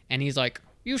watching- guy and he's like,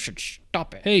 "You should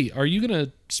stop it." Hey, are you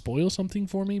gonna spoil something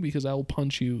for me? Because I will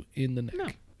punch you in the neck. No.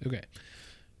 Okay.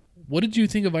 What did you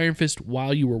think of Iron Fist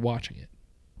while you were watching it?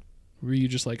 Were you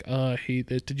just like, I hate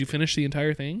this? Did you finish the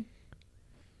entire thing?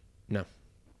 No,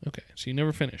 Okay, so you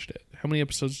never finished it. How many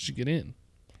episodes did you get in?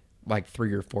 like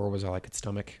 3 or 4 was all I could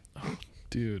stomach.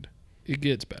 Dude, it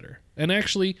gets better. And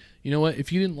actually, you know what?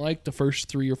 If you didn't like the first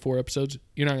 3 or 4 episodes,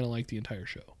 you're not going to like the entire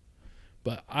show.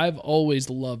 But I've always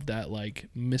loved that, like,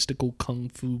 mystical kung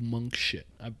fu monk shit.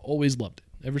 I've always loved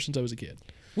it, ever since I was a kid.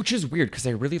 Which is weird because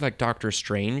I really like Doctor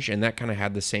Strange, and that kind of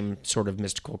had the same sort of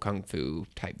mystical kung fu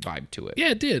type vibe to it. Yeah,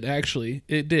 it did, actually.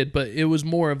 It did, but it was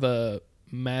more of a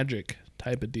magic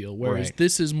type of deal, whereas Right.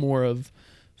 this is more of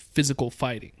physical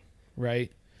fighting,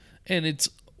 right? And it's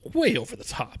way over the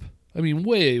top. I mean,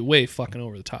 way, way fucking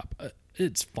over the top.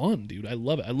 It's fun, dude. I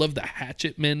love it. I love the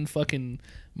Hatchet Men fucking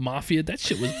mafia. That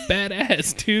shit was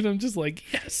badass, dude. I'm just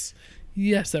like, yes.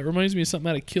 Yes, that reminds me of something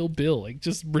out of Kill Bill. Like,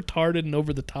 just retarded and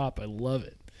over the top. I love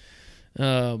it.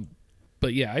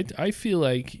 But yeah, I feel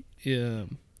like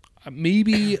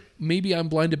maybe I'm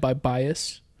blinded by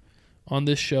bias on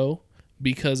this show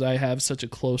because I have such a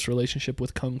close relationship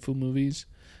with kung fu movies,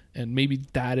 and maybe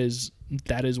that is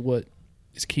what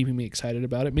is keeping me excited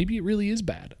about it. Maybe it really is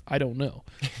bad. I don't know,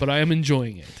 but I am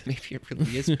enjoying it Maybe it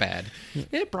really is bad.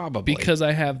 Yeah, probably. because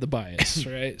I have the bias,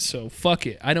 right? So fuck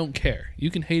it. I don't care. You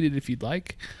can hate it if you'd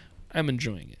like. I'm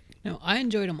enjoying it. No, I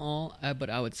enjoyed them all, but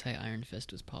I would say Iron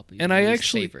Fist was probably And my I least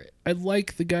actually favorite. I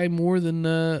like the guy more than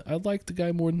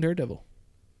Daredevil.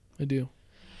 I do.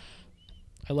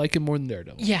 I like him more than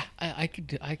Daredevil. Yeah, I could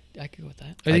go with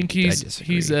that. I think I he's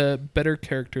disagree. a better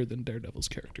character than Daredevil's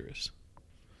character is.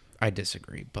 I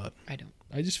disagree, but I don't.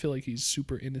 I just feel like he's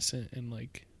super innocent and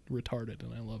like retarded,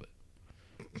 and I love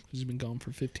it. He's been gone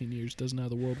for 15 years, doesn't know how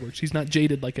the world works. He's not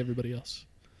jaded like everybody else.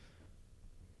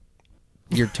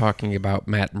 You're talking about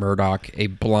Matt Murdock, a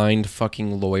blind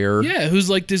fucking lawyer. Yeah, who's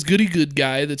like this goody good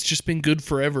guy that's just been good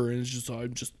forever and is just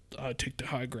I take the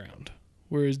high ground.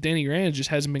 Whereas Danny Rand just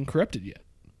hasn't been corrupted yet.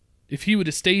 If he would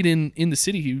have stayed in the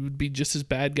city, he would be just as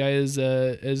bad guy as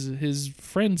his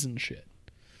friends and shit.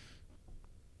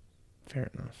 Fair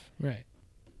enough. Right.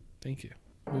 Thank you.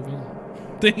 Moving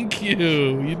on. Thank you.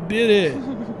 You did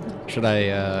it. Should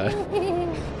I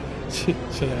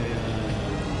Should I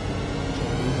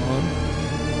move on?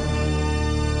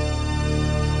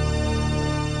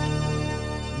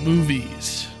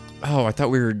 Movies. Oh, I thought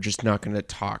we were just not going to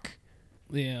talk.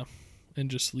 Yeah.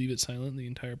 And just leave it silent the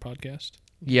entire podcast.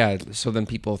 Yeah, so then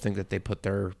people think that they put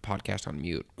their podcast on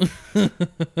mute.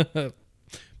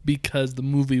 Because the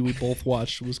movie we both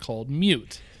watched was called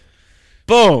Mute.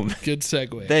 Boom. Good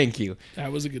segue. Thank you.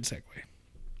 That was a good segue.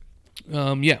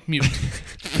 Yeah, Mute.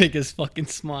 Biggest fucking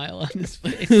smile on his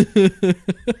face.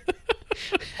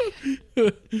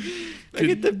 I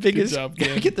get the biggest. job, I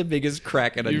Ken. get the biggest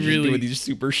crack at You just really- doing these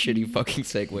super shitty fucking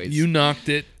segues. You knocked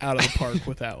it out of the park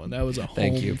with that one. That was a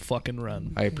Thank home you. fucking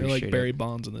run. I You're appreciate like Barry it.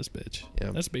 Bonds in this bitch.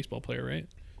 Yeah. That's a baseball player, right?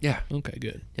 Yeah, Okay,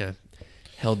 good. yeah.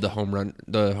 Held the home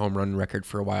run record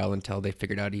for a while until they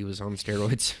figured out he was on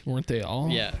steroids. Weren't they all?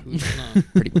 Yeah. who's not?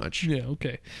 Pretty much. Yeah,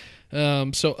 okay.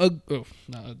 So,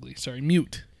 not ugly. Sorry,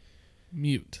 Mute.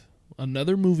 Mute.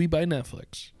 Another movie by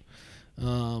Netflix.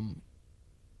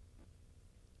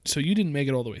 So you didn't make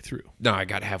it all the way through. No, I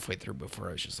got halfway through before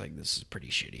I was just like, this is pretty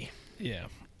shitty. Yeah.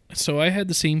 So I had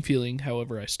the same feeling,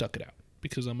 however, I stuck it out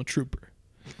because I'm a trooper.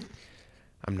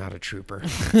 I'm not a trooper.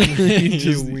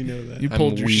 We know that. You I'm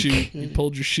pulled your weak. shoot. You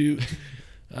pulled your shoot.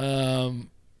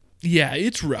 Yeah,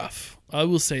 it's rough. I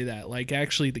will say that. Like,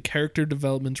 actually, the character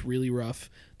development's really rough.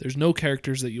 There's no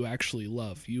characters that you actually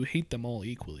love. You hate them all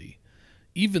equally.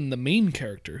 Even the main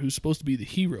character, who's supposed to be the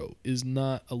hero, is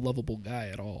not a lovable guy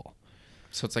at all.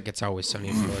 So it's like It's Always Sunny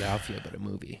in Philadelphia, but a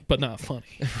movie. But not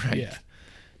funny. Right.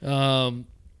 Yeah.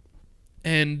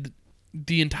 And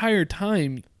the entire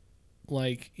time,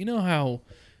 like, you know how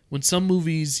when some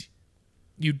movies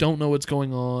you don't know what's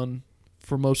going on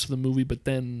for most of the movie, but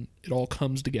then it all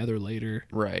comes together later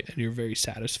Right. and you're very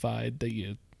satisfied that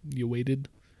you waited?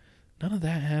 None of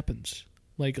that happens.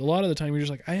 Like, a lot of the time you're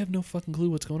just like, I have no fucking clue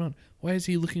what's going on. Why is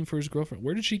he looking for his girlfriend?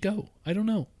 Where did she go? I don't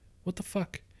know. What the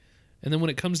fuck? And then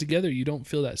when it comes together, you don't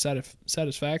feel that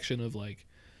satisfaction of like,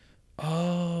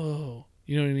 oh,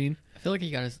 you know what I mean? I feel like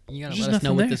you gotta There's let us nothing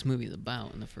know what there. this movie is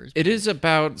about in the first. It is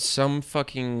about some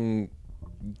fucking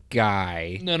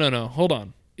guy. No. Hold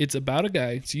on. It's about a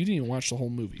guy. So you didn't even watch the whole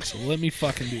movie. So let me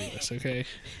fucking do this, okay?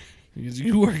 Because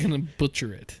you are going to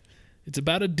butcher it. It's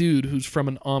about a dude who's from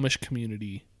an Amish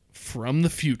community from the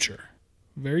future.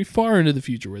 Very far into the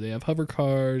future where they have hover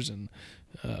cars and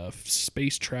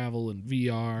space travel and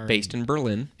VR. Based in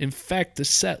Berlin. In fact, the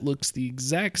set looks the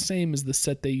exact same as the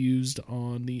set they used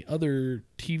on the other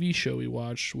TV show we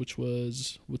watched, which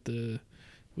was with the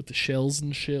shells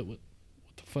and shit. What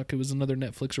the fuck? It was another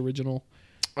Netflix original.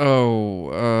 Oh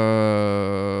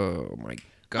my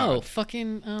god. Oh,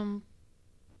 fucking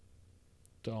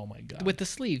Oh my god! with the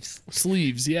sleeves.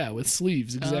 sleeves, yeah, with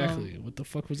sleeves, exactly. What the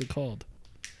fuck was it called?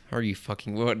 How are you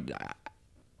fucking what?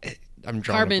 I'm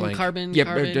drawing a blank. Carbon. Yep,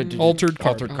 Carbon. Altered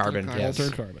Carbon. Altered Carbon. Altered Yes.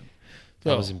 Altered Carbon.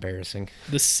 That So, was embarrassing.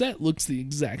 the set looks the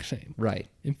exact same. Right.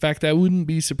 In fact, I wouldn't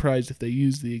be surprised if they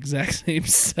used the exact same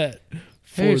set.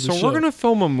 For Hey, the so show. we're gonna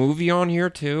film a movie on here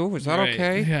too. Is that Right.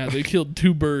 okay? Yeah, they killed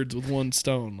two birds with one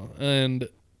stone, and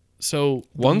so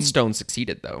One stone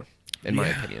succeeded though, in my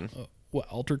Yeah. opinion. What,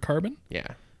 Altered Carbon? Yeah.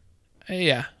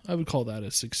 Yeah, I would call that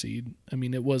a succeed. I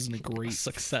mean, it wasn't a great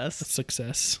Success.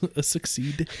 success, a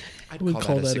succeed. I'd I would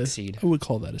call that a succeed. I would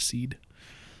call that a seed.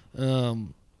 I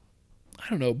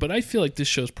don't know, but I feel like this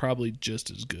show's probably just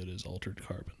as good as Altered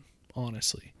Carbon.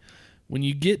 Honestly, when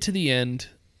you get to the end,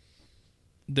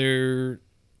 there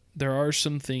are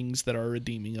some things that are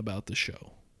redeeming about the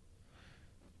show.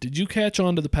 Did you catch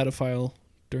on to the pedophile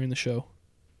during the show?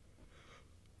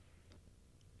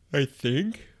 I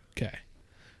think. Okay.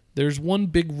 There's one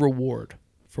big reward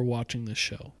for watching this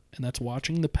show, and that's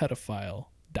watching the pedophile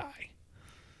die.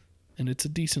 And it's a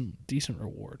decent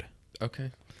reward.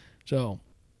 Okay. So,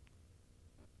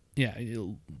 yeah,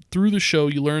 through the show,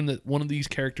 you learn that one of these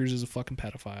characters is a fucking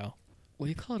pedophile. Well,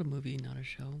 you call it a movie, not a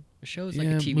show. A show is like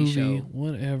Yeah, a TV movie, show.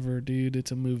 whatever, dude.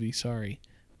 It's a movie. Sorry.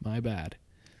 My bad.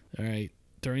 All right.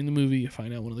 During the movie, you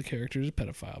find out one of the characters is a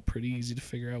pedophile. Pretty easy to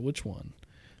figure out which one.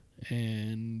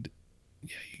 And,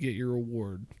 yeah, you get your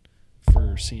reward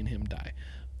for seeing him die.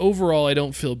 Overall, I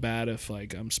don't feel bad if,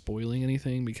 like, I'm spoiling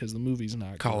anything because the movie's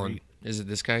not Colin, great. Is it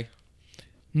this guy?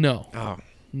 No. Oh,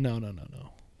 No.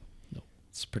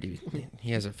 it's pretty.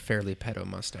 He has a fairly pedo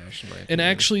mustache. In my And opinion.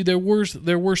 actually,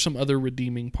 there were some other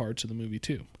redeeming parts of the movie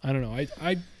too. I don't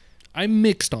know. I'm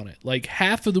mixed on it. Like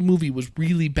half of the movie was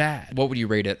really bad. what would you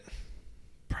rate it?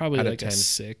 Probably out of like a 10.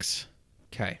 6.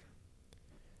 Okay,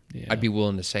 Yeah. I'd be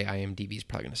willing to say IMDb's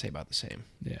probably going to say about the same.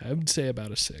 Yeah, I would say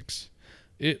about a 6.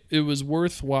 It was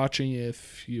worth watching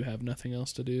if you have nothing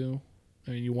else to do.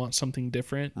 I mean, you want something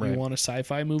different. Right. You want a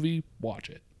sci-fi movie? Watch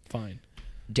it. Fine.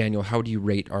 Daniel, how do you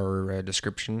rate our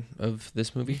description of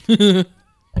this movie? You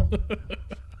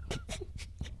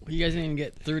guys didn't even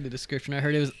get through the description. I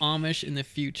heard it was Amish in the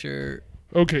future.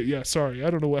 Okay, yeah, sorry. I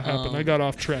don't know what happened. I got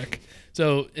off track.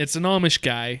 So it's an Amish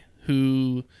guy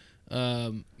who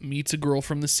meets a girl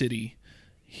from the city.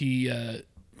 He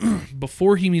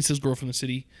before he meets his girl from the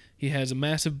city, he has a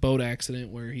massive boat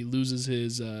accident where he loses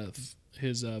his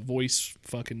voice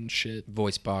fucking shit,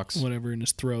 Voice box. whatever, in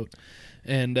his throat.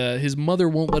 And his mother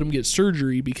won't let him get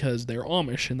surgery because they're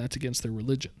Amish and that's against their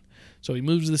religion. So he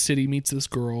moves to the city, meets this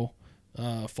girl,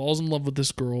 falls in love with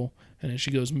this girl, and then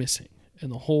she goes missing.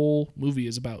 And the whole movie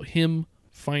is about him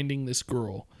finding this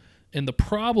girl. And the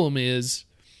problem is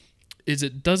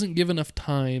it doesn't give enough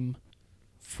time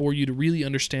for you to really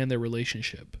understand their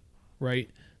relationship,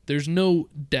 right? There's no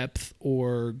depth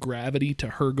or gravity to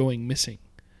her going missing.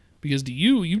 Because to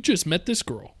you just met this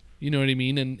girl. You know what I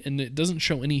mean? And it doesn't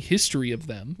show any history of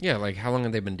them. Yeah, like how long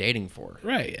have they been dating for?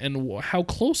 Right. And how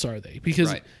close are they?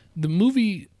 Because Right. the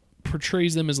movie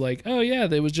portrays them as like, oh yeah,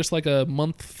 they was just like a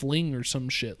month fling or some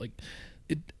shit. Like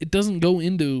it doesn't go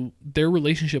into their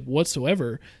relationship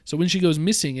whatsoever. So when she goes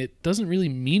missing, it doesn't really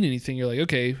mean anything. You're like,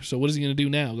 okay, so what is he gonna do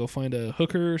now? Go find a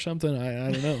hooker or something? I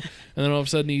don't know. And then all of a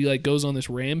sudden he like goes on this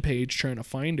rampage trying to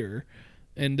find her,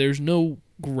 and there's no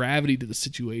gravity to the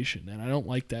situation, and I don't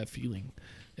like that feeling.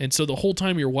 And so the whole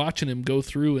time you're watching him go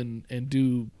through and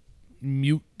do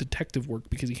mute detective work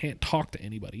because he can't talk to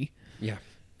anybody. Yeah.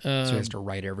 So he has to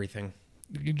write everything.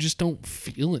 You just don't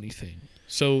feel anything.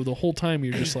 So the whole time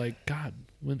you're just like, God,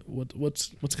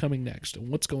 what's coming next? And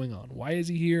what's going on? Why is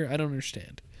he here? I don't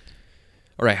understand.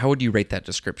 All right, how would you rate that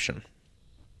description?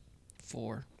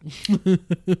 4.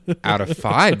 Out of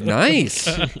 5. Nice.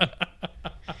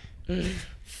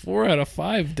 4 out of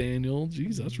 5, Daniel.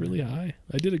 Jeez, that's really high.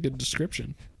 I did a good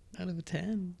description. Out of a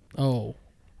 10. Oh,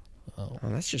 Oh,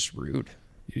 that's just rude.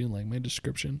 you didn't like my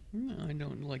description? No, I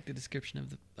don't like the description of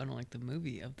the. I don't like the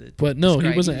movie of the. But no, he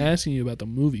describing- wasn't asking you about the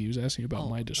movie. He was asking you about Oh,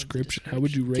 my of the description. How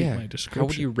would you rate Yeah. my description? How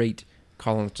would you rate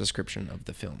Colin's description of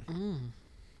the film?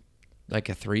 Like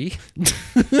a 3? Like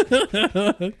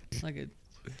a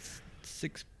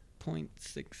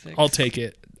 6.66. I'll take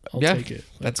it. I'll Yeah, take it.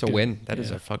 That's a good. win. That is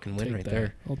Yeah, a fucking I'll win take right that.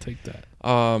 there. I'll take that.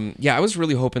 Yeah, I was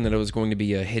really hoping that it was going to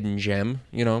be a hidden gem,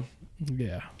 you know,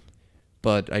 Yeah.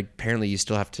 but apparently you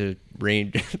still have to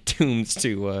raid tombs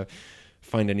to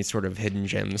find any sort of hidden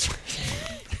gems.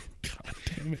 God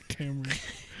damn it, Cameron.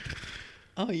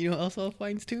 Oh, you know what also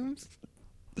finds tombs?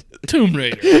 Tomb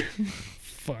Raider.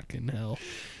 Fucking hell.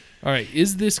 All right,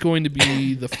 is this going to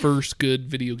be the first good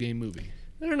video game movie?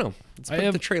 I don't know. Let's I put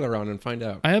have- the trailer on and find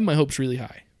out. I have my hopes really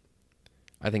high.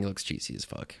 I think it looks cheesy as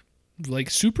fuck.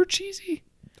 Like super cheesy?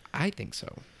 I think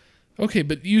so. Okay,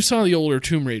 but you saw the older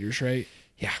Tomb Raiders, right?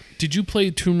 Yeah. Did you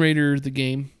play Tomb Raider the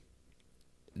game?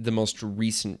 The most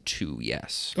recent 2,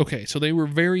 yes. Okay, so they were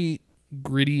very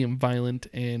gritty and violent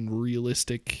and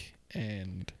realistic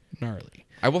and gnarly.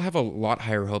 I will have a lot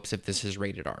higher hopes if this is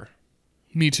rated R.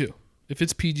 Me too. If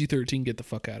it's PG-13, get the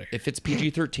fuck out of here. If it's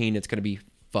PG-13, it's going to be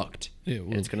fucked. It And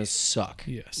will it's going to suck.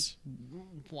 Yes.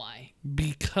 Why?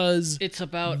 Because It's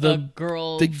about The- a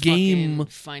girl. the fucking game-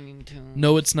 finding tombs.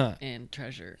 no, it's not. And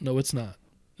treasure. No, it's not.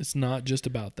 It's not just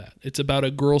about that. It's about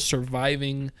a girl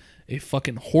surviving a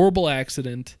fucking horrible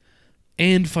accident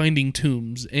and finding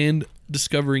tombs and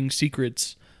discovering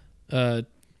secrets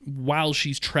while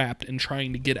she's trapped and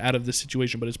trying to get out of the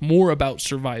situation. But it's more about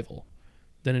survival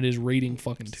than it is raiding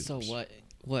fucking tombs. So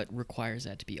what requires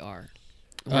that to be R?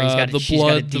 Where he's gotta- The she's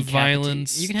gotta blood, the decapitate-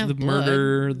 violence, you can have the blood,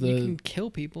 murder, you the can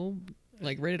kill people.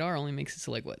 Like rated R only makes it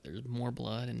so like what? There's more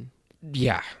blood and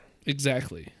Yeah.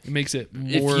 exactly. It makes it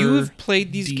more. If you've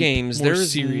played these deep, games, more there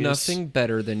is serious. nothing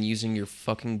better than using your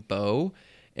fucking bow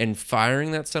and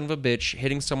firing that son of a bitch,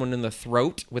 hitting someone in the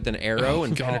throat with an arrow Oh,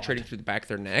 and God. penetrating through the back of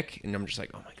their neck. And I'm just like,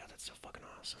 oh my God, that's so fucking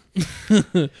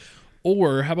awesome.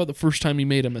 Or how about the first time you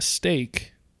made a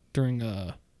mistake during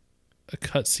a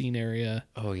cutscene area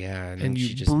Oh yeah. And, and then she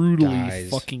you just brutally dies.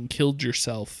 fucking killed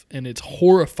yourself, and it's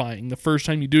horrifying. The first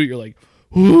time you do it, you're like,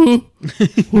 "Huh?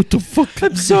 What the fuck?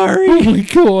 I'm sorry. Oh my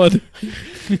God."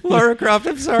 Lara Croft,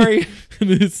 I'm sorry.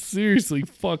 And it's seriously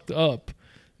fucked up.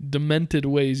 demented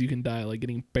ways you can die, like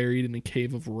getting buried in a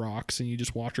cave of rocks and you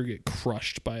just watch her get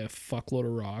crushed by a fuckload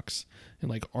of rocks and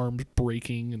like arms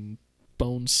breaking and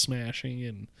bones smashing,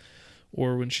 and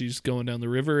or when she's going down the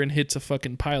river and hits a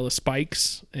fucking pile of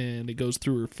spikes and it goes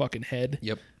through her fucking head.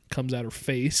 Yep. Comes out her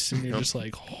face and you're just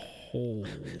like, oh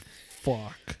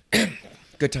fuck.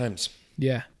 Good times.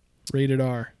 Yeah. Rated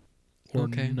R. Or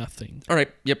Okay. nothing. All right.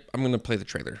 Yep. I'm going to play the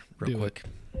trailer real Do quick.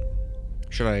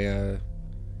 Should I,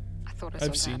 I thought I saw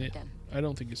I've seen Dad it. again. I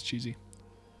don't think it's cheesy.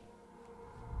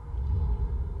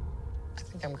 I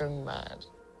think I'm going mad.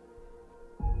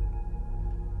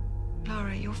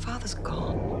 Laura, your father's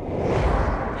gone.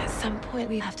 At some point,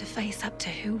 we have to face up to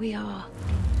who we are,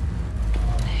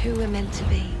 who we're meant to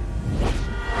be.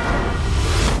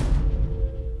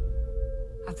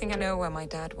 I think I know where my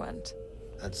dad went.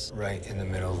 That's right in the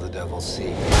middle of the Devil's Sea.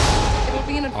 It'll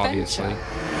be an adventure. obviously.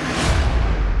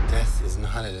 Death is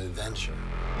not an adventure.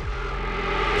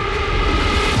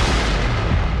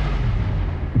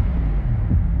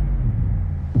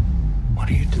 What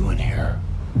are you doing here,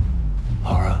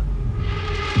 Laura?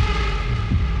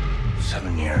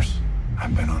 7 years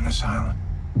I've been on this island.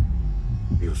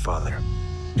 Your father,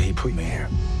 he put me here.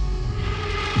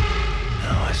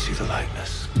 Now I see the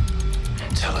likeness,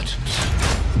 intelligence,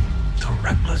 the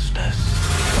recklessness.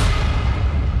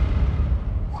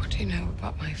 What do you know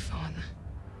about my father?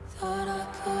 Thought I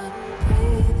couldn't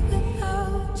breathe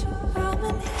without you. I'm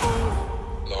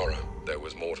inhaling. Laura, there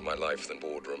was more to my life than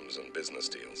boardrooms and business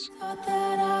deals. Thought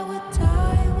that I would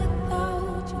die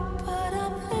without you, but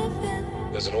I'm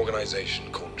living. There's an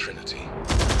organization called Trinity.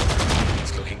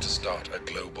 It's looking to start a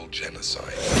global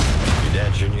genocide. Your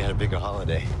dad sure you had a bigger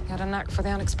holiday. He had a knack for the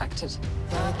unexpected.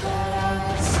 Thought that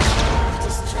I would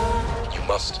self-destruct. You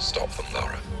must stop them,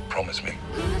 Laura. Promise me.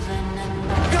 Even in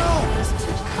my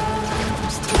twisted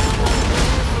colors,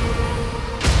 still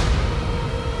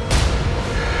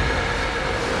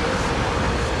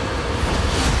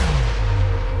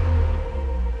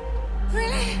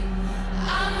really?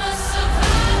 I'm a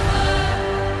survivor.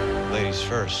 Ladies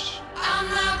first. I'm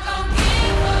not gonna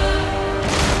give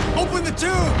up. Open the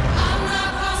tube! I'm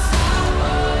not gonna stop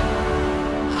her.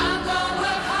 I'm gonna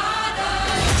work harder.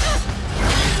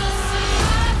 I'm a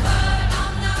survivor.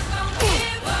 I'm not gonna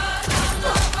give up. I'm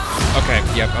not gonna Okay,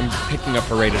 yep, I'm picking up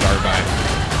a rated R vibe.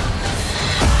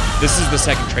 This is the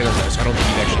second trailer though, so I don't think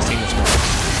you've actually seen this one.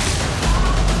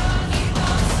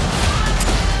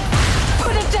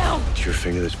 Put it down! It's your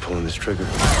finger that's pulling this trigger.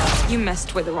 You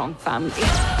messed with the wrong family.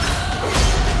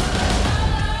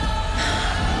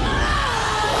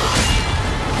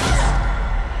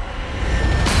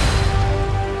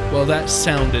 Well, that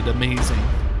sounded amazing.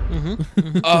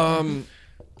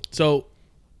 So,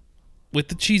 with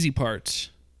the cheesy parts,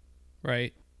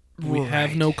 right? We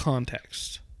have no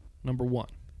context. Number one,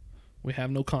 we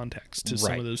have no context to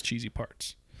some Right. of those cheesy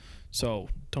parts. So,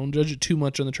 don't judge it too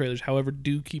much on the trailers. However,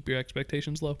 do keep your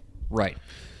expectations low. Right.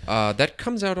 That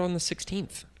comes out on the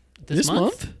 16th. This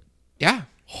month? Yeah.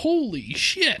 Holy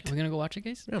shit! We're gonna go watch it,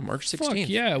 guys. Yeah, March 16th. Fuck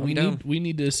yeah! I'm We down.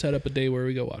 need to set up a day where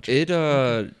we go watch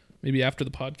it. Maybe after the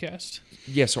podcast.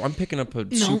 Yeah, so I'm picking up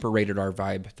a super rated R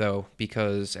vibe though,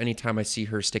 because anytime I see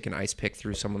her stick an ice pick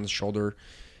through someone's shoulder,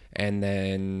 and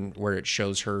then where it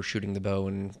shows her shooting the bow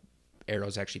and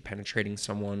arrows actually penetrating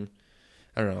someone,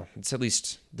 I don't know. It's at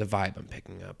least the vibe I'm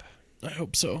picking up. I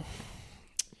hope so.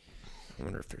 I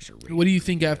wonder if there's a rating. What do you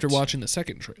think after watching the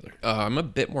second trailer? I'm a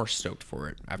bit more stoked for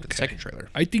it after the second trailer.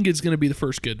 I think it's going to be the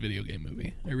first good video game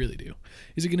movie. I really do.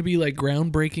 Is it going to be like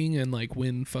groundbreaking and like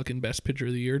win fucking best picture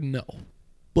of the year? No.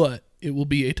 But it will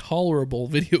be a tolerable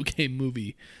video game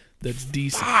movie that's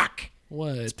decent. Fuck!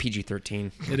 What? It's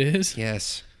PG-13. It is?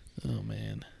 Yes. Oh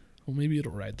man. Well, maybe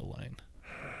it'll ride the line.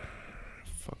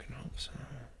 Fucking hope so.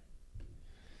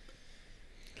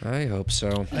 I hope so.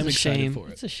 I'm It's a excited shame. for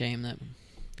it. It's a shame that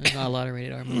there's not a lot of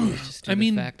rated R movies. Just due I to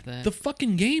mean, the fact that the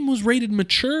fucking game was rated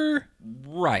mature.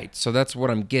 Right. So that's what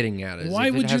I'm getting at. Is Why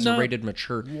if would it you has not- a rated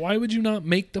mature? Why would you not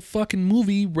make the fucking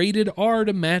movie rated R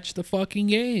to match the fucking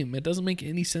game? It doesn't make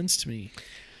any sense to me.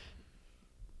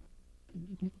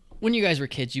 when you guys were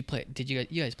kids, you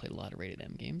guys played a lot of rated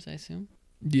M games, I assume.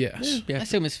 Yes. I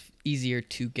assume it's easier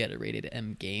to get a rated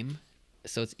M game,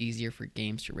 so it's easier for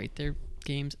games to rate their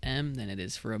games M than it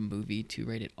is for a movie to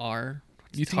rate it R.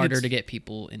 You It's think harder it's- to get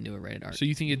people into a rated R. So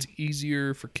you think it's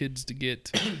easier for kids to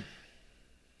get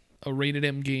a rated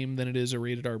M game than it is a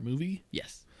rated R movie?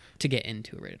 Yes, to get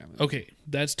into a rated R movie. Okay,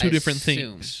 that's two I different assume.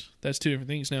 things. That's two different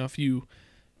things. Now, if you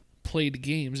played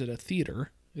games at a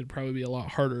theater, it'd probably be a lot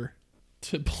harder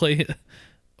to play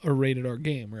a rated R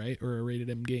game, right? Or a rated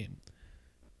M game.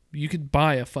 You could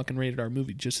buy a fucking rated R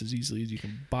movie just as easily as you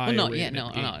can buy Well, no, a yeah, rated no,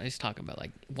 M game. no. I was talking about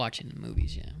like watching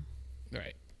movies. Yeah.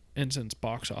 Right. And since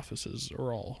box offices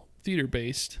are all theater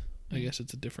based, I guess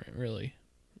it's a different, really,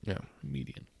 Yeah.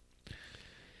 median.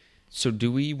 So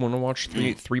do we want to watch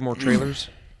three more trailers?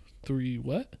 3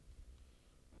 what?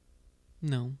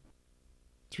 No.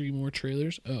 3 more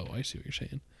trailers? Oh, I see what you're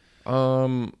saying.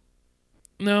 Um.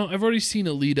 No, I've already seen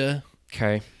Alita.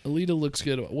 Okay. Alita looks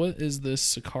good. What is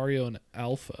this Sicario and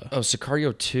Alpha? Oh,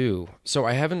 Sicario 2. So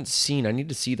I need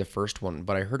to see the first one,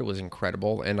 but I heard it was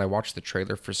incredible, and I watched the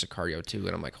trailer for Sicario 2,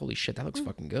 and I'm like, holy shit, that looks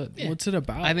fucking good. Yeah. What's it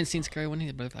about? I haven't seen Sicario 1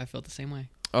 either, but I felt the same way.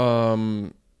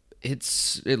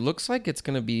 It looks like it's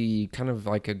gonna be kind of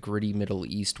like a gritty Middle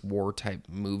East war type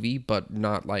movie, but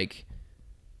not like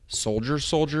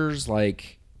soldiers,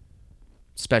 like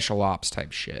special ops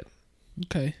type shit.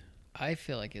 Okay. I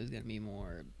feel like it was gonna be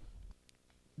more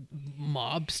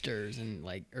mobsters and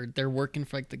like, or they're working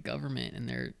for like the government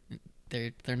and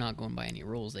they're not going by any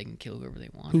rules. They can kill whoever they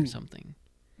want or something.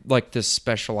 Like this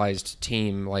specialized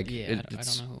team, like Yeah, I don't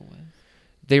know who it was.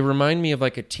 They remind me of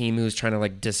like a team who's trying to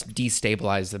like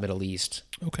destabilize the Middle East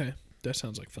Okay. That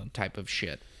sounds like fun. type of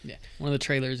shit. Yeah, one of the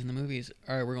trailers in the movies.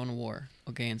 All right, we're going to war.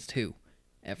 Okay, against who?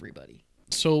 Everybody.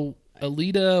 So,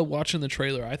 Alita, watching the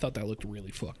trailer, I thought that looked really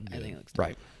fucking good. I think it looks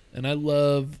Right. And I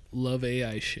love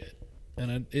AI shit.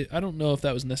 And I don't know if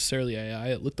that was necessarily AI.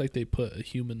 It looked like they put a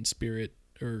human spirit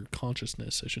or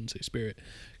consciousness, I shouldn't say spirit,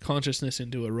 consciousness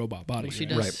into a robot body. Well, she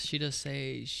right? does. Right. She does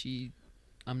say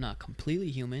I'm not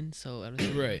completely human, so I don't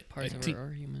think Right. parts I of think- her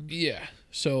are human. Yeah.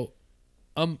 So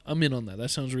I'm in on that. That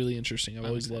sounds really interesting. I've I'm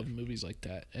always excited. loved movies like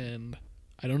that. And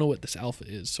I don't know what this Alpha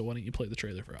is, so why don't you play the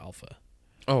trailer for Alpha?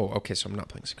 Oh, okay. So I'm not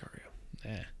playing Sicario.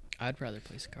 Nah. I'd rather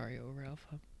play Sicario over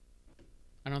Alpha.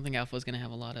 I don't think Alpha is going to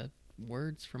have a lot of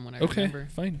words from what I Okay, remember.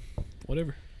 fine.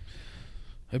 Whatever.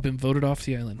 I've been voted off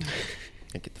the island.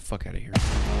 Hey, get the fuck out of here.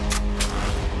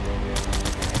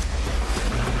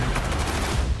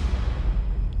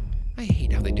 I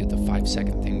hate how they do the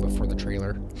 5-second thing before the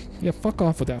trailer. Yeah, fuck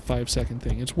off with that 5-second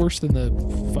thing. It's worse than the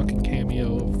fucking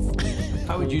cameo of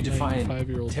How would you define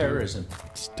 95-year-old terrorism?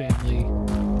 Stanley.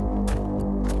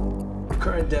 The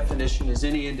current definition is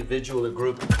any individual or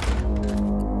group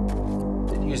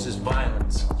that uses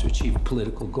violence to achieve a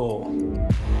political goal.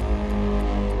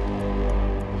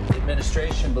 The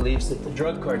administration believes that the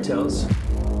drug cartels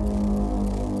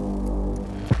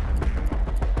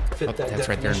fit Oh, that that's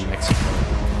right there in definition. Mexico.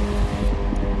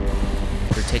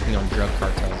 They're taking on drug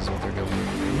cartels is what they're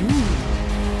doing.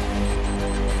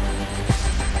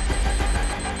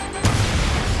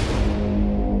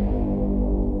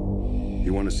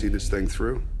 You want to see this thing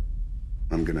through?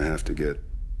 I'm gonna have to get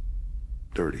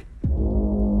dirty.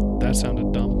 That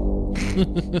sounded dumb.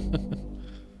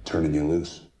 Turning you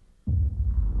loose.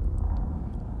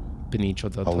 Benicio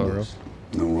del Hold Toro. this.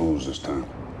 No rules this time.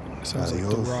 Sounds like The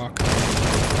Adios. Rock.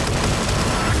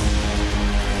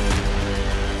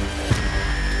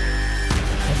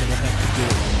 I'm gonna have to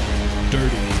get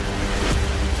dirty.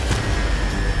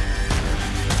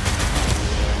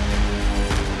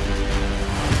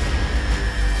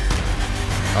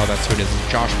 Oh, that's who it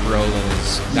is. Josh Brolin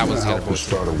is. That was the Help other us voice.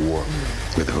 start a war.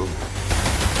 With who?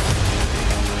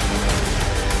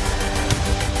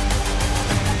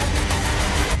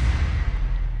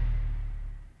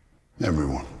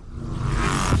 Everyone.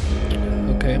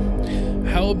 Okay.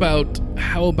 How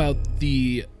about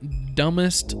the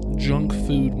dumbest junk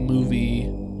food movie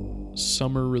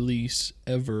summer release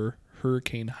ever,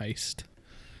 Hurricane Heist?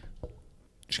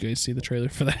 Did you guys see the trailer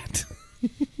for that?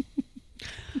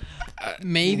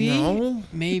 Maybe. No.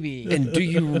 Maybe. And do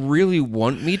you really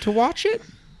want me to watch it?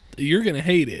 You're gonna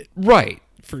hate it Right.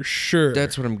 for sure.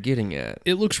 That's what I'm getting at.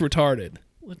 It looks retarded,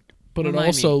 but it Remind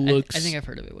also me. looks. I think I've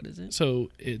heard of it. What is it? So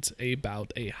it's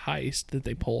about a heist that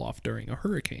they pull off during a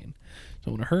hurricane.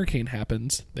 So when a hurricane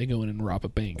happens, they go in and rob a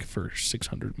bank for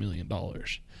 $600 million.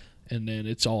 And then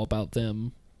it's all about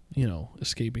them,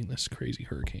 escaping this crazy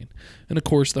hurricane. And of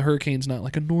course, the hurricane's not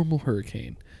like a normal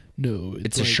hurricane. No,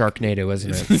 It's a like, Sharknado,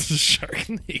 isn't it? It's a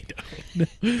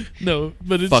Sharknado. No,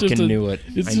 but it's Fucking just knew it.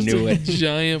 It's I just knew a it.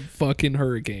 giant fucking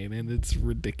hurricane, and it's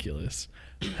ridiculous.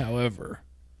 However,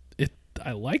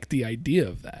 I like the idea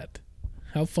of that.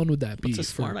 How fun would that be? It's a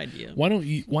smart idea. Why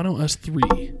don't us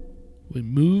three we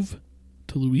move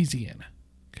to Louisiana?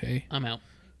 Okay, I'm out.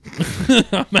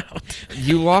 I'm out.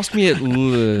 You lost me at.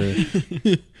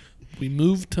 We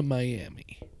move to Miami.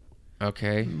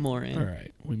 Okay. More in. All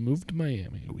right, we move to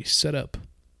Miami. We set up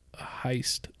a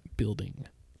heist building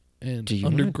and Do you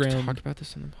want to underground. talk about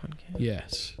this on the podcast?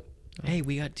 Yes. Hey,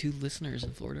 we got 2 listeners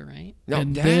in Florida, right? No,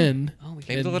 and damn. then Oh, we Maybe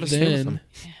can. they'll and let us stay with them.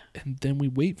 and then we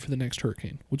wait for the next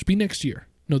hurricane, which will be next year.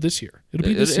 No, this year. It'll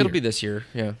be this year. It'll be this year.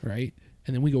 Yeah. Right?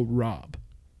 And then we go rob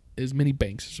as many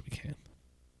banks as we can.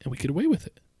 And we get away with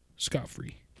it.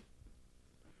 Scot-free.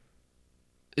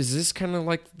 Is this kind of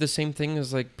like the same thing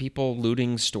as like people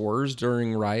looting stores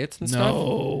during riots and stuff?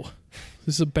 No.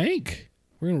 This is a bank.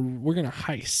 We're gonna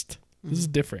heist. This is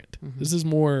different. This is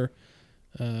more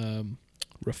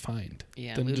refined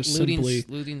Yeah, than just looting's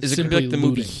simply. Is it going to be like the simply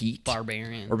movie looting. Heat?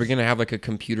 barbarians. Or are we going to have like a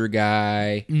computer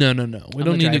guy? No. We I'm don't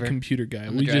the need a driver. computer guy.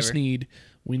 I'm the We just driver.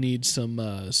 need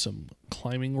some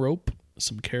climbing rope,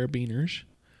 some carabiners,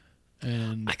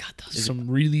 and I got those. some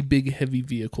really big heavy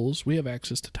vehicles. We have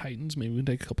access to Titans. Maybe we can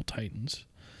take a couple Titans.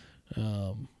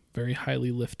 Very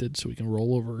highly lifted, so we can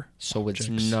roll over. So it's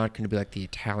objects. not going to be like the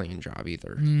Italian job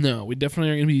either. No, we definitely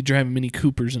aren't going to be driving Mini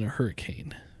Coopers in a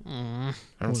hurricane. I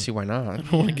don't see why not. I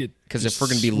don't want to get Because if just we're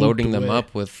going to be swooped loading them away.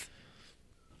 up with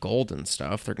gold and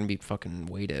stuff, they're going to be fucking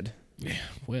weighted. Yeah,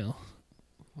 well,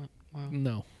 Well,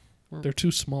 no, We're- they're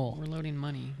too small. we're loading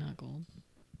money, not gold.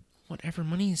 Whatever,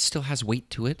 money still has weight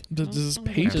to it. This is Oh,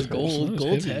 paper. just gold. It's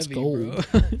not as Gold's heavy as heavy, gold.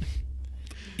 bro.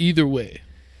 Either way,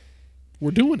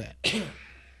 we're doing it.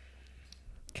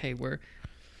 Okay, we're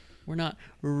not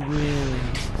really.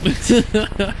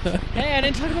 Hey, I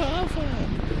didn't talk about Alpha.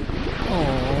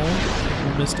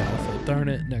 Oh, we missed Alpha. Darn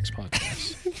it. Next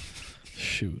podcast.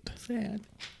 Shoot. Sad.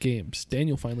 Games.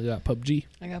 Daniel finally got PUBG,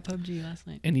 I got PUBG last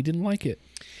night. and he didn't like it.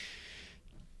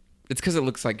 It's because it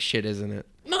looks like shit, isn't it?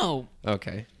 No.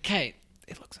 Okay. Okay.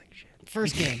 It looks like shit.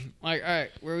 First game. All right,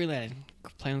 where we landed?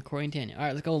 Playing with Corey and Tanya. All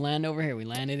right, let's go land over here. We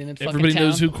landed in a fucking Everybody town.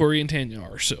 knows who Corey and Tanya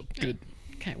are, so good.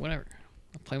 Okay, whatever.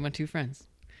 I'll play with my 2 friends.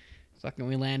 Fucking,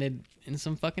 we landed in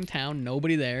some fucking town.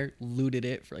 Nobody there. Looted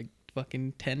it for like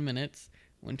fucking 10 minutes.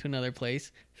 Went to another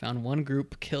place. Found one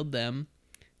group. Killed them.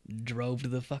 Drove to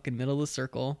the fucking middle of the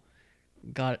circle.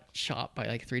 Got shot by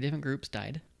like 3 different groups.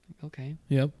 Died. Okay.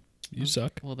 Yep. You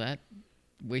suck. Well, that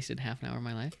wasted half an hour of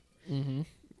my life. Mm-hmm.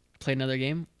 Played another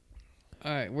game.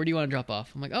 All right, where do you want to drop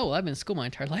off? I'm like, oh, well, I've been in school my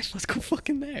entire life. Let's go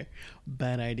fucking there.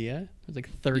 Bad idea. There's like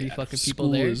 30 fucking people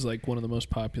School there. is like one of the most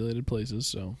populated places,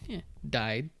 so. Yeah,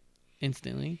 died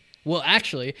instantly. Well,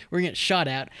 actually, we're gonna get shot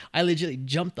at. I legitimately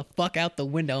jumped the fuck out the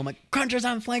window. I'm like, Crunchers,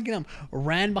 I'm flanking them.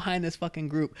 Ran behind this fucking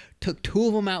group. Took 2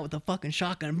 of them out with a fucking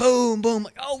shotgun. Boom, boom.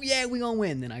 Like, oh yeah, we gonna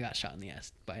win. Then I got shot in the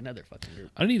ass by another fucking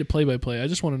group. I don't need a play-by-play. I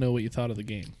just want to know what you thought of the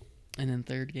game. And then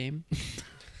third game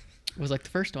was like the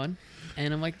first one,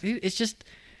 and I'm like, dude, it's just,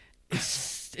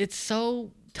 it's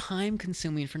so time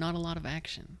consuming for not a lot of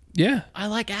action. Yeah, I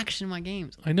like action in my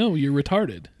games. I know. You're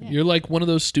retarded. You're like one of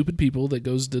those stupid people that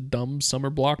goes to dumb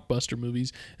summer blockbuster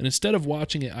movies, and instead of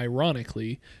watching it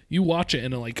ironically, you watch it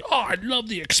and are like, oh, I love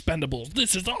the Expendables.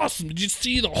 This is awesome. Did you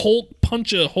see the Hulk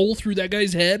punch a hole through that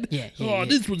guy's head? Yeah, yeah, Oh, yeah.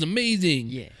 this was amazing.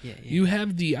 Yeah. You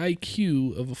have the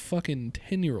IQ of a fucking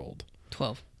 10-year-old.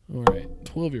 12. All right,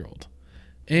 12-year-old.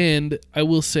 And I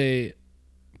will say,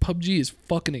 PUBG is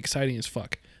fucking exciting as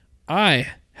fuck. I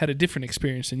had a different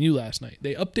experience than you last night.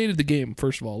 They updated the game,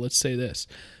 first of all. Let's say this.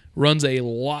 Runs a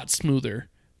lot smoother.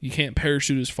 You can't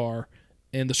parachute as far,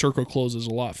 and the circle closes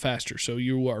a lot faster. So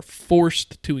you are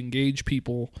forced to engage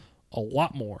people a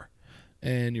lot more,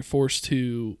 and you're forced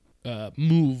to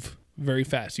move very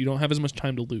fast. You don't have as much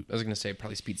time to loot. I was going to say it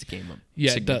probably speeds the game up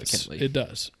Yeah, it does. significantly. It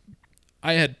does.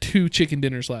 I had 2 chicken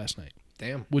dinners last night.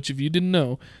 Damn. Which, if you didn't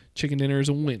know, chicken dinner is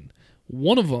a win.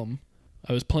 One of them,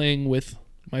 I was playing with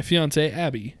my fiance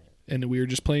Abby, and we were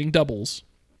just playing doubles.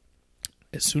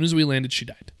 As soon as we landed, she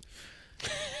died.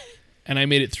 And I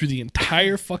made it through the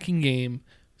entire fucking game,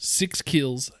 6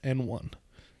 kills and 1.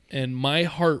 And my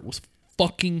heart was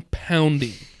fucking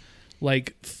pounding,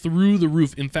 like through the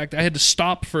roof. In fact, I had to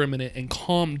stop for a minute and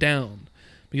calm down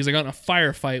because I got in a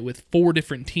firefight with 4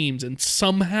 different teams and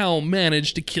somehow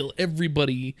managed to kill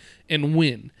everybody and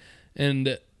win.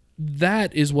 And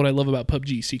that is what I love about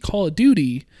PUBG. See, Call of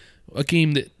Duty, a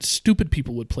game that stupid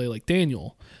people would play like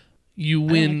Daniel, you like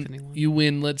the new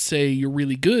win, one. let's say you're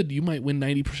really good, you might win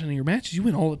 90% of your matches. You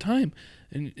win all the time.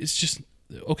 And it's just,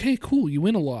 okay, cool, you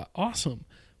win a lot. Awesome.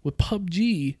 With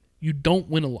PUBG, you don't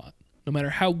win a lot. No matter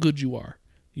how good you are,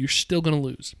 you're still going to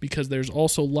lose because there's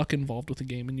also luck involved with the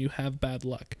game, and you have bad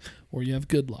luck or you have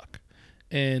good luck.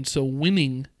 And so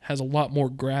winning has a lot more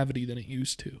gravity than it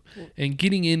used to. And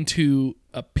getting into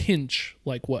a pinch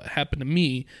like what happened to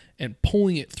me and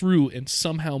pulling it through and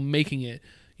somehow making it,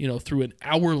 through an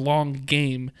hour-long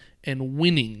game and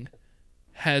winning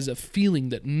has a feeling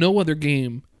that no other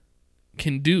game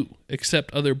can do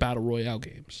except other Battle Royale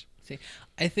games. See,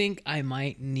 I think I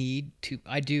might need to.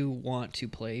 I do want to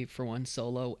play for one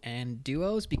solo and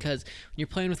duos because when you're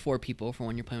playing with 4 people, for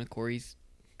one, you're playing with Corey's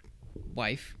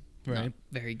wife, Right. not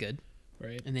very good,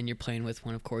 Right. and then you're playing with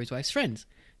one of Corey's wife's friends,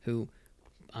 who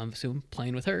I'm assuming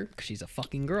playing with her because she's a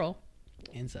fucking girl,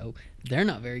 and so they're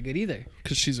not very good either.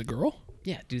 Because she's a girl?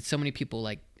 Yeah, dude. So many people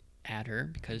like add her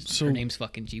because So- her name's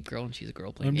fucking Jeep Girl and she's a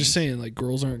girl playing. I'm just games. saying, like,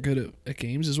 girls aren't good at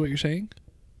games, is what you're saying?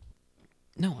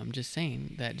 No, I'm just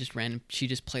saying that just random. She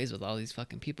just plays with all these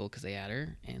fucking people because they add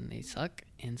her and they suck.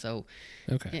 And so,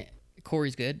 Okay. yeah,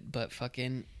 Corey's good, but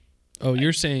fucking Oh,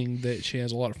 you're saying that she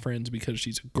has a lot of friends because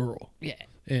she's a girl. yeah,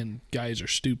 And guys are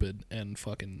stupid and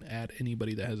fucking add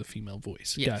anybody that has a female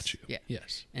voice. Yes, Got you. yeah.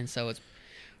 Yes. and so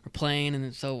we're playing,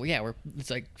 and so yeah, it's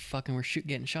like fucking we're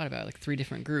getting shot about like 3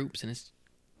 different groups, and it's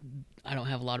I don't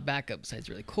have a lot of backup besides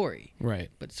really Corey. Right.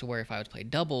 But so where if I would play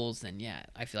doubles, then yeah,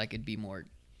 I feel like it'd be more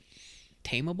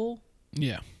tameable.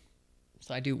 Yeah.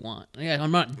 So I do want. Yeah,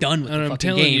 I'm not done with And the I'm fucking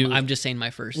telling game. you, I'm just saying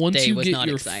my first Once day you was get not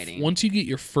your exciting. once you get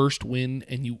your first win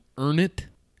and you earn it,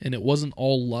 and it wasn't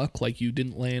all luck, like you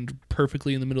didn't land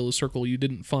perfectly in the middle of the circle, you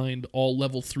didn't find all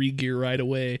level 3 gear right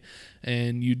away,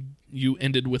 and you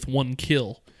ended with 1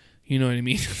 kill. You know what I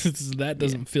mean? That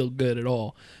doesn't feel good at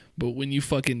all. But when you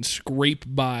fucking scrape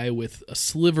by with a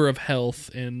sliver of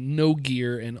health and no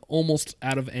gear and almost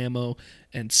out of ammo,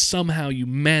 and somehow you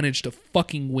manage to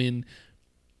fucking win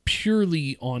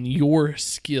purely on your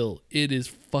skill, it is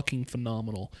fucking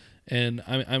phenomenal. And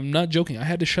I'm not joking. I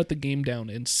had to shut the game down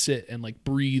and sit and like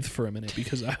breathe for a minute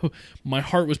because my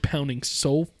heart was pounding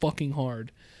so fucking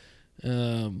hard.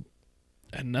 And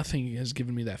nothing has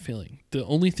given me that feeling. The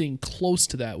only thing close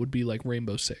to that would be like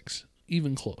Rainbow Six,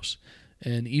 even close.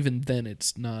 And even then,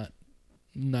 it's not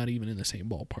even in the same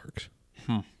ballpark.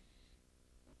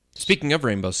 Speaking of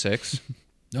Rainbow Six,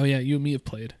 Oh yeah, you and me have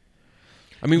played.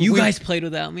 I mean, you we guys played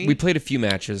without me. we played a few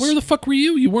matches. Where the fuck were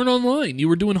you? You weren't online. You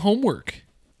were doing homework.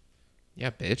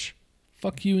 Yeah, bitch.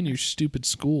 Fuck you and your stupid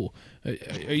school. Are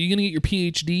you gonna get your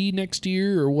PhD next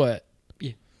year or what?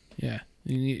 Yeah. Yeah.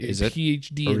 You need Is a it?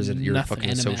 PhD Or is in it your nothing. fucking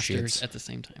and a associates? master's at the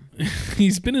same time.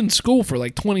 He's been in school for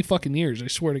like 20 fucking years. I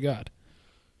swear to God.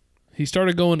 He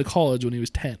started going to college when he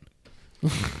was 10.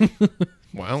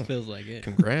 Wow. Feels like it.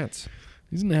 Congrats.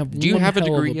 He's gonna have Do you one have a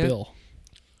hell of degree yet? bill.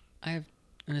 I have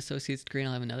an associate's degree and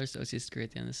I'll have another associate's degree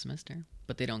at the end of the semester,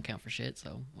 but they don't count for shit,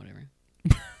 so whatever.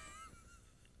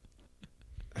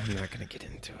 I'm not going to get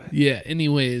into it. Yeah.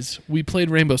 Anyways, we played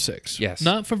Rainbow Six. Yes.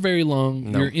 Not for very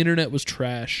long. No. Your internet was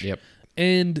trash. Yep.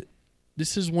 And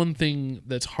this is one thing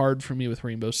that's hard for me with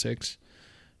Rainbow Six,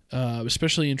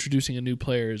 especially introducing a new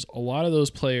players. A lot of those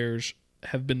players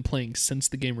have been playing since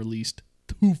the game released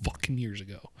 2 fucking years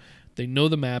ago. They know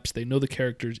the maps, they know the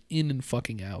characters in and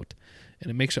fucking out, and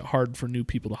it makes it hard for new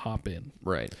people to hop in.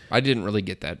 Right. I didn't really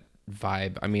get that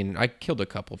vibe. I mean, I killed a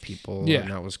couple people, Yeah.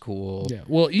 and that was cool. Yeah.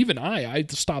 Well, even I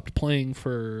stopped playing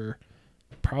for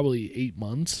probably 8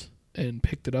 months and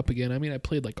picked it up again. I mean, I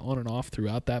played like on and off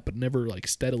throughout that, but never like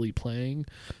steadily playing.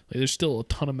 Like, there's still a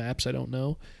ton of maps I don't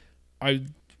know. I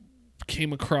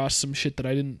came across some shit that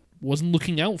I wasn't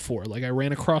looking out for. Like I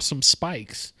ran across some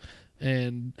spikes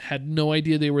and had no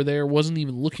idea they were there, wasn't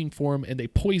even looking for them, and they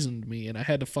poisoned me, and I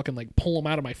had to fucking like pull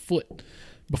them out of my foot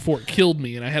before it killed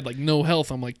me, and I had like no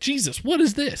health. I'm like, Jesus, what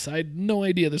is this? I had no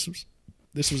idea this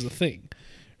was a thing,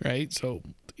 right? So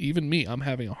even me, I'm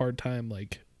having a hard time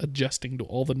like adjusting to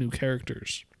all the new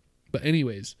characters. But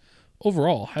anyways,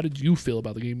 overall, how did you feel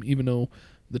about the game, even though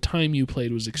the time you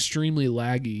played was extremely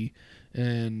laggy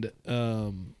and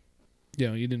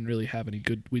you didn't really have any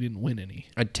good, we didn't win any.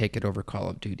 I'd take it over Call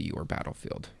of Duty or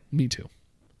Battlefield. Me too.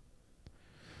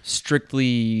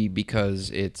 Strictly because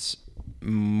it's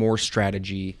more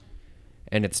strategy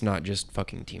and it's not just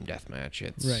fucking team deathmatch.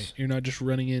 It's Right. You're not just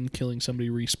running in, killing somebody,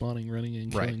 respawning, running in,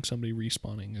 killing Right. somebody,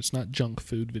 respawning. It's not junk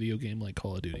food video game like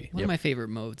Call of Duty, One of my favorite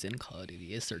modes in Call of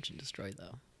Duty is Search and Destroy,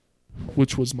 though.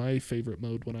 which was my favorite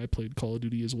mode when I played Call of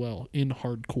Duty as well, in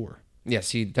hardcore. Yeah,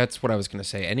 see, that's what I was going to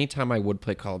say. Anytime I would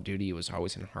play Call of Duty, it was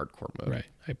always in hardcore mode. Right.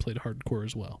 I played hardcore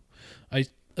as well. I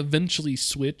eventually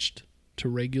switched to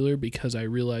regular because I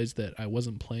realized that I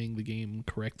wasn't playing the game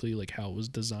correctly, like how it was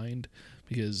designed,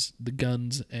 because the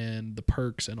guns and the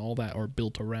perks and all that are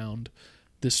built around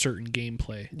this certain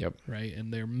gameplay. Yep. Right.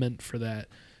 And they're meant for that.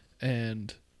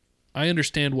 And I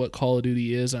understand what Call of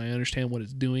Duty is. I understand what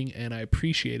it's doing, and I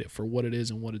appreciate it for what it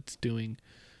is and what it's doing.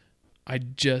 I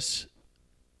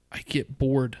get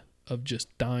bored of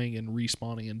just dying and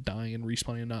respawning and dying and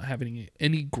respawning and not having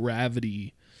any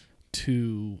gravity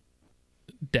to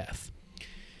death.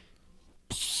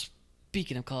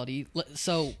 Speaking of Call of Duty,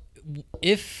 so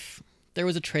if there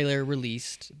was a trailer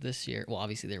released this year, well,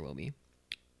 obviously there will be,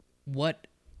 what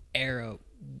era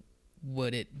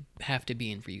would it have to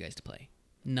be in for you guys to play?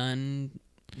 None,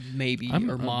 maybe,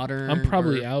 or modern? I'm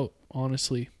probably or- out,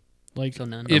 honestly. Like, So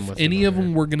none? if I'm with any you of on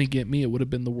them were going to get me, it would have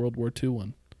been the World War II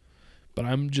one. But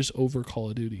I'm just over Call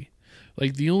of Duty.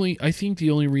 Like, I think the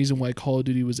only reason why Call of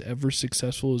Duty was ever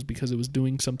successful is because it was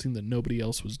doing something that nobody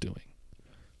else was doing.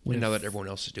 And now that everyone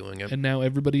else is doing it. And now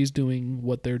everybody's doing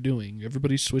what they're doing.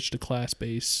 Everybody's switched to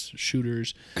class-based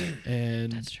shooters,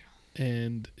 and That's true.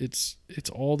 and it's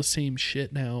all the same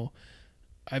shit now.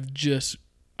 I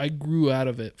grew out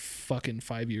of it fucking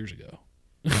 5 years ago.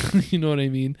 You know what I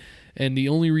mean? And the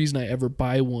only reason I ever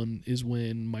buy one is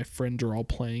when my friends are all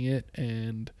playing it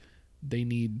and they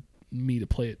need me to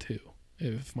play it too.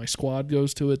 If my squad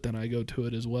goes to it, then I go to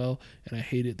it as well, and I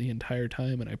hate it the entire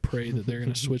time, and I pray that they're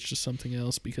going to switch to something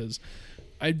else because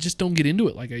I just don't get into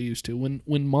it like I used to.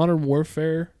 When Modern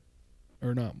Warfare,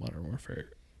 or not Modern Warfare,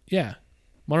 yeah,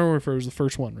 Modern Warfare was the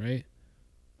first one, right?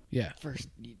 Yeah. First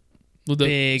Well,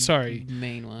 big the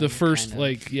main one. first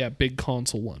kind of. big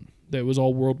console one. That was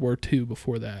all World War II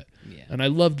before that. Yeah. And I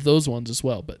loved those ones as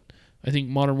well, but I think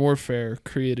Modern Warfare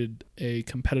created a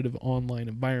competitive online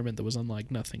environment that was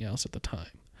unlike nothing else at the time.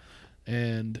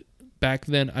 And back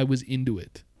then I was into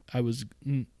it.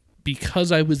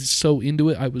 Because I was so into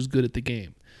it, I was good at the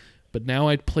game. But now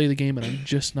I play the game and I'm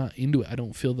just not into it. I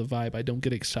don't feel the vibe. I don't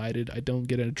get excited. I don't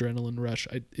get an adrenaline rush.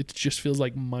 It just feels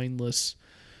like mindless.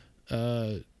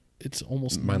 It's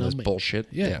almost Mindless numbing. bullshit.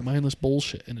 Yeah, mindless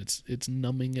bullshit, and it's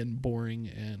numbing and boring,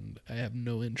 and I have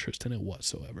no interest in it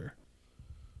whatsoever.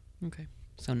 Okay.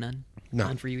 So none? No.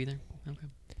 None for you either? Okay.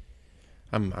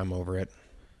 I'm over it.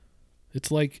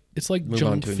 It's like Move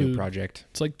junk on to a food. new project.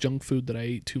 It's like junk food that I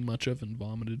ate too much of and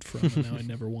vomited from, and now I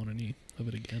never want any of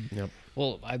it again. Yep.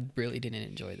 Well, I really didn't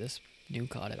enjoy this new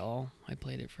COD at all. I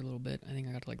played it for a little bit. I think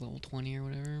I got to like level 20 or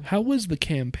whatever. How was the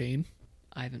campaign?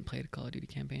 I haven't played a Call of Duty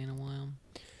campaign in a while.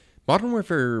 Modern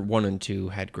Warfare 1 and 2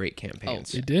 had great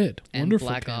campaigns. It did. And Wonderful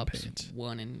Black campaigns. Ops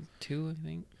 1 and 2, I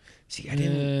think. See, I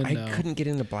didn't. No. I couldn't get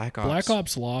into Black Ops. Black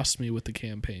Ops lost me with the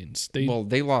campaigns. They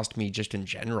lost me just in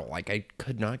general. Like I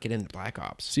could not get into Black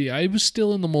Ops. See, I was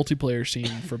still in the multiplayer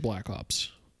scene for Black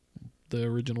Ops, the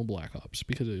original Black Ops,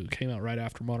 because it came out right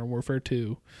after Modern Warfare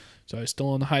 2. So I was still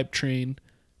on the hype train.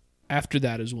 After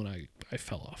that is when I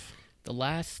fell off. The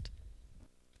last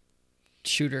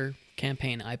shooter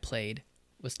campaign I played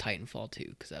was Titanfall 2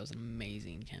 because that was an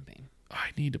amazing campaign. I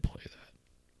need to play that.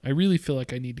 I really feel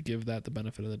like I need to give that the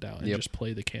benefit of the doubt and Yep. just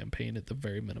play the campaign at the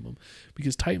very minimum,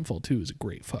 because Titanfall 2 is a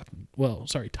great fucking... Well,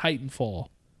 sorry, Titanfall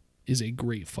is a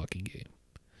great fucking game.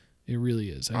 It really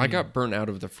is. I got burnt out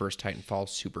of the first Titanfall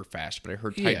super fast, but I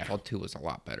heard Yeah. Titanfall 2 was a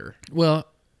lot better. Well,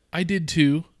 I did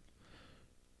too.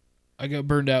 I got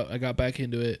burned out. I got back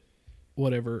into it.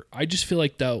 Whatever. I just feel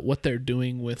like what they're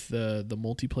doing with the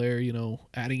multiplayer, you know,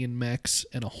 adding in mechs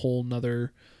and a whole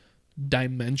nother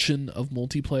dimension of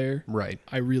multiplayer. Right.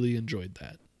 I really enjoyed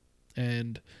that.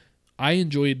 And I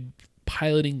enjoyed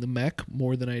piloting the mech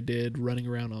more than I did running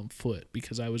around on foot,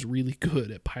 because I was really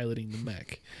good at piloting the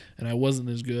mech. And I wasn't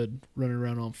as good running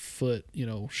around on foot, you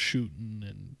know, shooting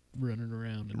and running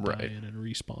around and Right. dying and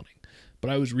respawning. But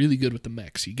I was really good with the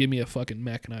mechs. You give me a fucking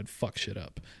mech and I'd fuck shit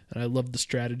up. And I loved the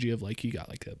strategy of, like, you got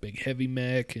like a big heavy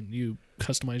mech and you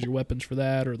customize your weapons for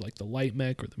that, or like the light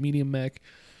mech or the medium mech.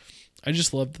 I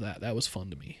just loved that. That was fun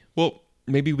to me. Well,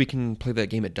 maybe we can play that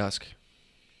game at dusk.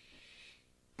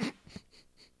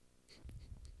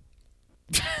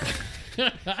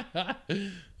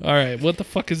 All right, what the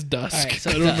fuck is Dusk? All right, so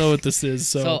I don't Dusk. know what this is.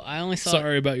 So, So I only saw-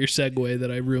 Sorry about your segue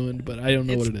that I ruined, but I don't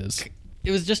know what it is.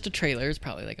 It was just a trailer. It's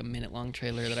probably like a minute-long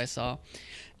trailer that I saw.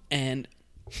 And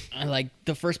I like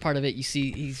the first part of it, you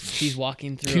see he's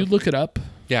walking through. Can you look it up?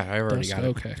 Yeah, I already Dusk? got it.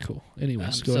 Okay, cool.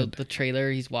 Anyways, go so ahead. the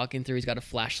trailer, he's walking through, he's got a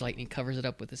flashlight and he covers it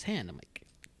up with his hand. I'm like,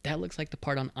 that looks like the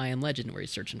part on I Am Legend where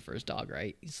he's searching for his dog,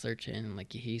 right? He's searching and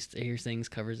like he hears things,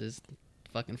 covers his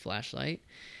fucking flashlight,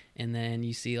 and then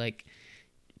you see like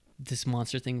this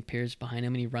monster thing appears behind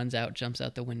him and he runs out, jumps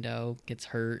out the window, gets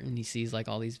hurt, and he sees like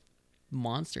all these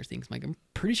monster things. I'm like, I'm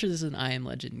pretty sure this is an I Am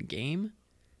Legend game.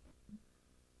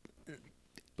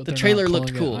 But the they're trailer not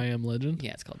looked calling it cool. I Am Legend?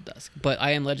 Yeah, it's called Dusk. But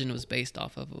I Am Legend was based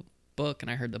off of a book,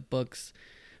 and I heard the book's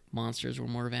monsters were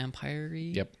more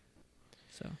vampire-y. Yep.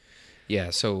 So Yeah,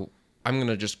 so I'm going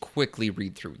to just quickly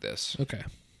read through this. Okay.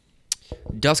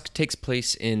 Dusk takes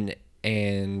place in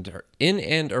and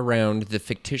around the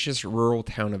fictitious rural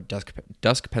town of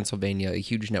Dusk, Pennsylvania. A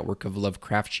huge network of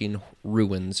Lovecraftian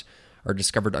ruins are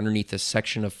discovered underneath a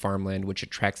section of farmland which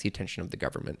attracts the attention of the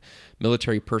government.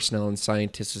 Military personnel and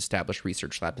scientists establish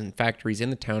research labs and factories in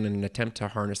the town in an attempt to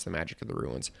harness the magic of the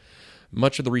ruins.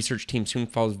 Much of the research team soon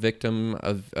falls victim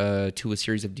to a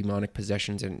series of demonic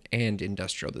possessions and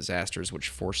industrial disasters, which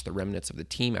force the remnants of the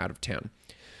team out of town.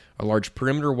 A large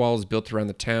perimeter wall is built around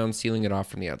the town, sealing it off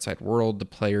from the outside world. The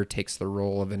player takes the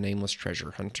role of a nameless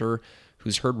treasure hunter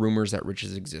who's heard rumors that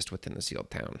riches exist within the sealed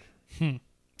town.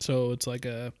 So it's like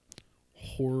a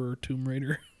horror Tomb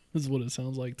Raider, is what it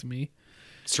sounds like to me.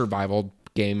 Survival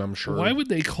game, I'm sure. Why would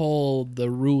they call the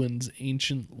ruins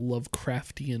ancient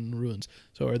Lovecraftian ruins?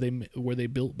 So were they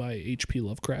built by H.P.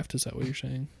 Lovecraft? Is that what you're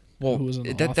saying? Well, Who was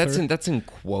an that's in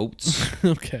quotes.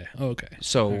 Okay.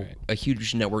 So All right. a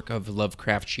huge network of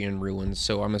Lovecraftian ruins.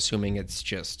 So I'm assuming it's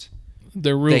just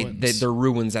They're ruins. they're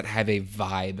ruins that have a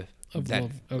vibe Of that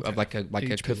love- okay. of like a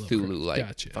H.P. Cthulhu like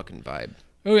Gotcha. fucking vibe.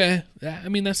 Okay. I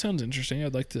mean, that sounds interesting.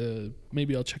 I'd like to.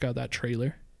 Maybe I'll check out that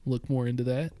trailer. Look more into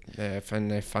that. If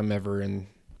I'm ever in,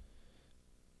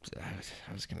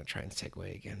 I was gonna try and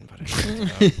segue again, but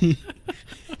I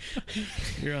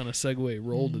You're on a Segway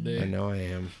roll today. I know I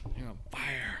am. You're on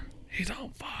fire. He's on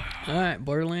fire. All right,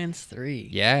 Borderlands 3.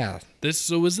 Yeah,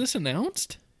 So was this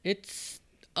announced? It's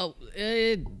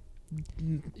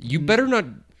you better not,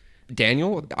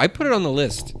 Daniel. I put it on the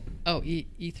list.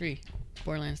 E3,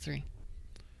 Borderlands 3.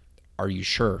 Are you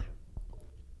sure?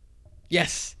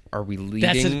 Yes, Are we leading?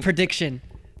 that's a prediction.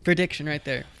 Prediction right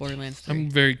there. Borderlands 3. I'm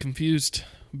very confused.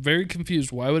 Very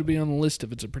confused. Why would it be on the list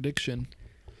if it's a prediction?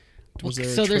 Was there a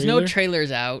So there's no trailer?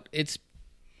 trailers out. It's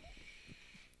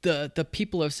the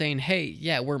people are saying, "Hey,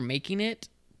 yeah, we're making it,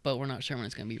 but we're not sure when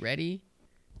it's going to be ready."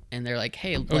 And they're like,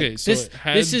 "Hey, like, Okay, so this it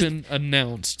has is been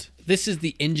announced. this is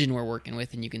the engine we're working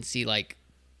with, and you can see like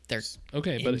their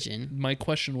Okay, but engine." my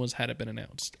question was, had it been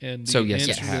announced? And the So, yes, it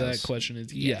answer to has. that question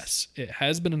is Yes. yes. It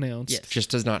has been announced. Yes. Just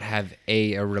does not have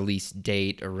a release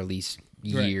date, a release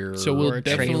Right. year. So or we'll a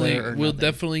trailer definitely or we'll nothing.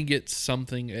 definitely get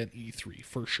something at E3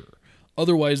 for sure.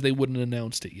 Otherwise, they wouldn't have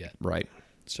announced it yet. right.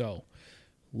 So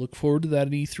look forward to that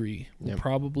at E3. We'll Yep.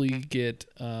 probably get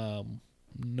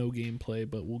no gameplay,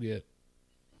 but we'll get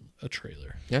a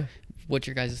trailer. Yeah. What's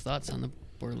your guys' thoughts on the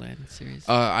Borderlands series?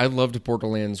 I loved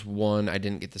Borderlands 1. I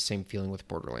didn't get the same feeling with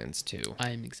Borderlands 2.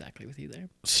 I'm exactly with you there.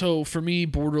 So for me,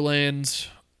 Borderlands,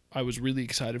 I was really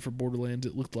excited for Borderlands.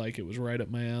 It looked like it was right up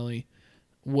my alley.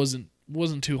 Wasn't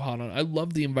too hot on it. I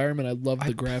loved the environment. I loved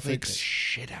the I played the graphics.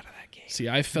 shit out of that game. See,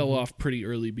 I fell off pretty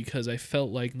early because I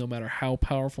felt like no matter how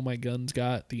powerful my guns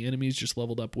got, the enemies just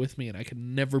leveled up with me, and I could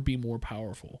never be more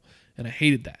powerful. And I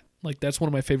hated that. Like, that's one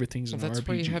of my favorite things in Well, an that's RPG.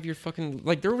 why you have your fucking...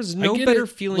 Like, there was no get better it.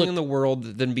 feeling Look- in the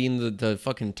world than being the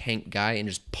fucking tank guy and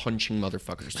just punching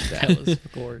motherfuckers to death. That was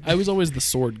Gord. I was always the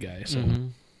sword guy, so...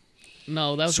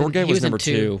 No, that was Sword in, guy he was in number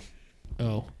 2.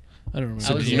 Oh, I don't remember. So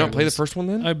Did was you there not play the was- first one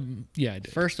then? Yeah, I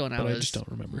did. First one, but I I was just don't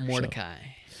remember. so. Mordecai.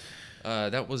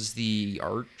 That was the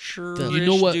archer. You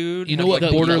know what? Dude? You know Had, what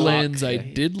like, Borderlands I lock.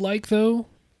 did like though.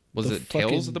 Was the it Tales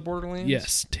fucking- of the Borderlands?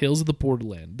 Yes, Tales of the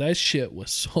Borderland. That shit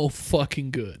was so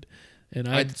fucking good. And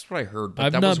That's what I heard. But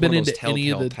I've that not was been one of those into any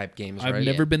of Telltale the type games, I've right?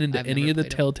 never been into I've any never of the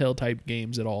played 'em. Telltale type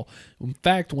games at all. In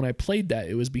fact, when I played that,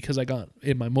 it was because I got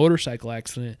in my motorcycle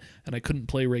accident and I couldn't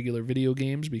play regular video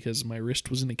games because my wrist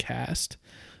was in a cast.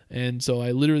 And so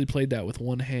I literally played that with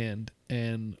one hand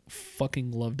and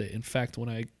fucking loved it. In fact, when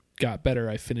I got better,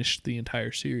 I finished the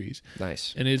entire series.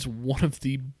 Nice. And it's one of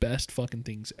the best fucking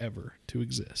things ever to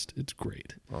exist. It's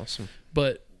great. Awesome.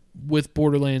 But with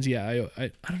Borderlands, yeah,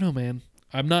 I don't know, man.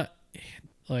 I'm not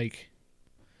like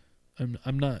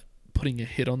I'm not putting a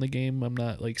hit on the game. I'm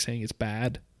not like saying it's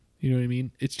bad. You know what I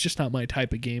mean? It's just not my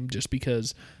type of game just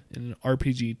because in an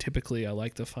RPG typically I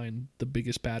like to find the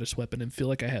biggest baddest weapon and feel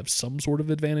like I have some sort of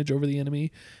advantage over the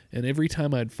enemy. And every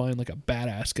time I'd find like a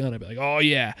badass gun, I'd be like, "Oh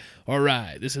yeah, all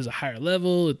right, this is a higher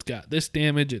level. It's got this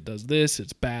damage, it does this,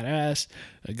 it's badass."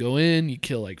 I go in, you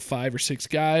kill like 5 or 6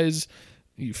 guys,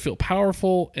 you feel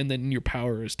powerful, and then your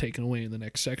power is taken away in the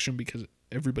next section because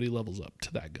everybody levels up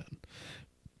to that gun.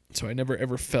 So I never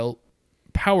ever felt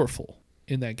powerful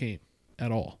in that game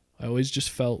at all. I always just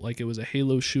felt like it was a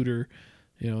Halo shooter.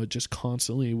 You know, it just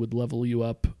constantly would level you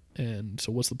up. And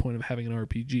so what's the point of having an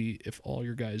RPG if all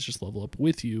your guys just level up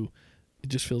with you? It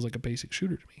just feels like a basic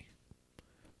shooter to me.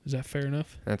 Is that fair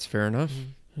enough? That's fair enough.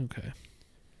 Okay.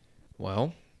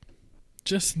 Well,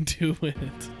 Just do it.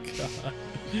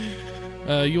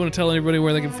 God. You want to tell anybody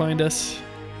where they can find us?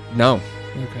 no.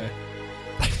 Okay.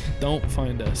 Don't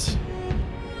find us.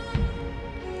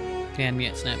 Can me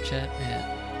at Snapchat.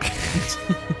 Yeah.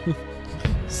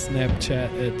 Snapchat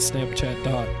at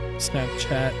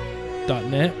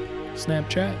snapchat.net.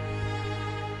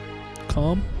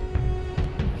 Snapchat.com.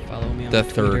 Follow me on The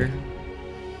Twitter. third.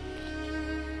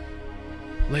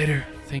 Later.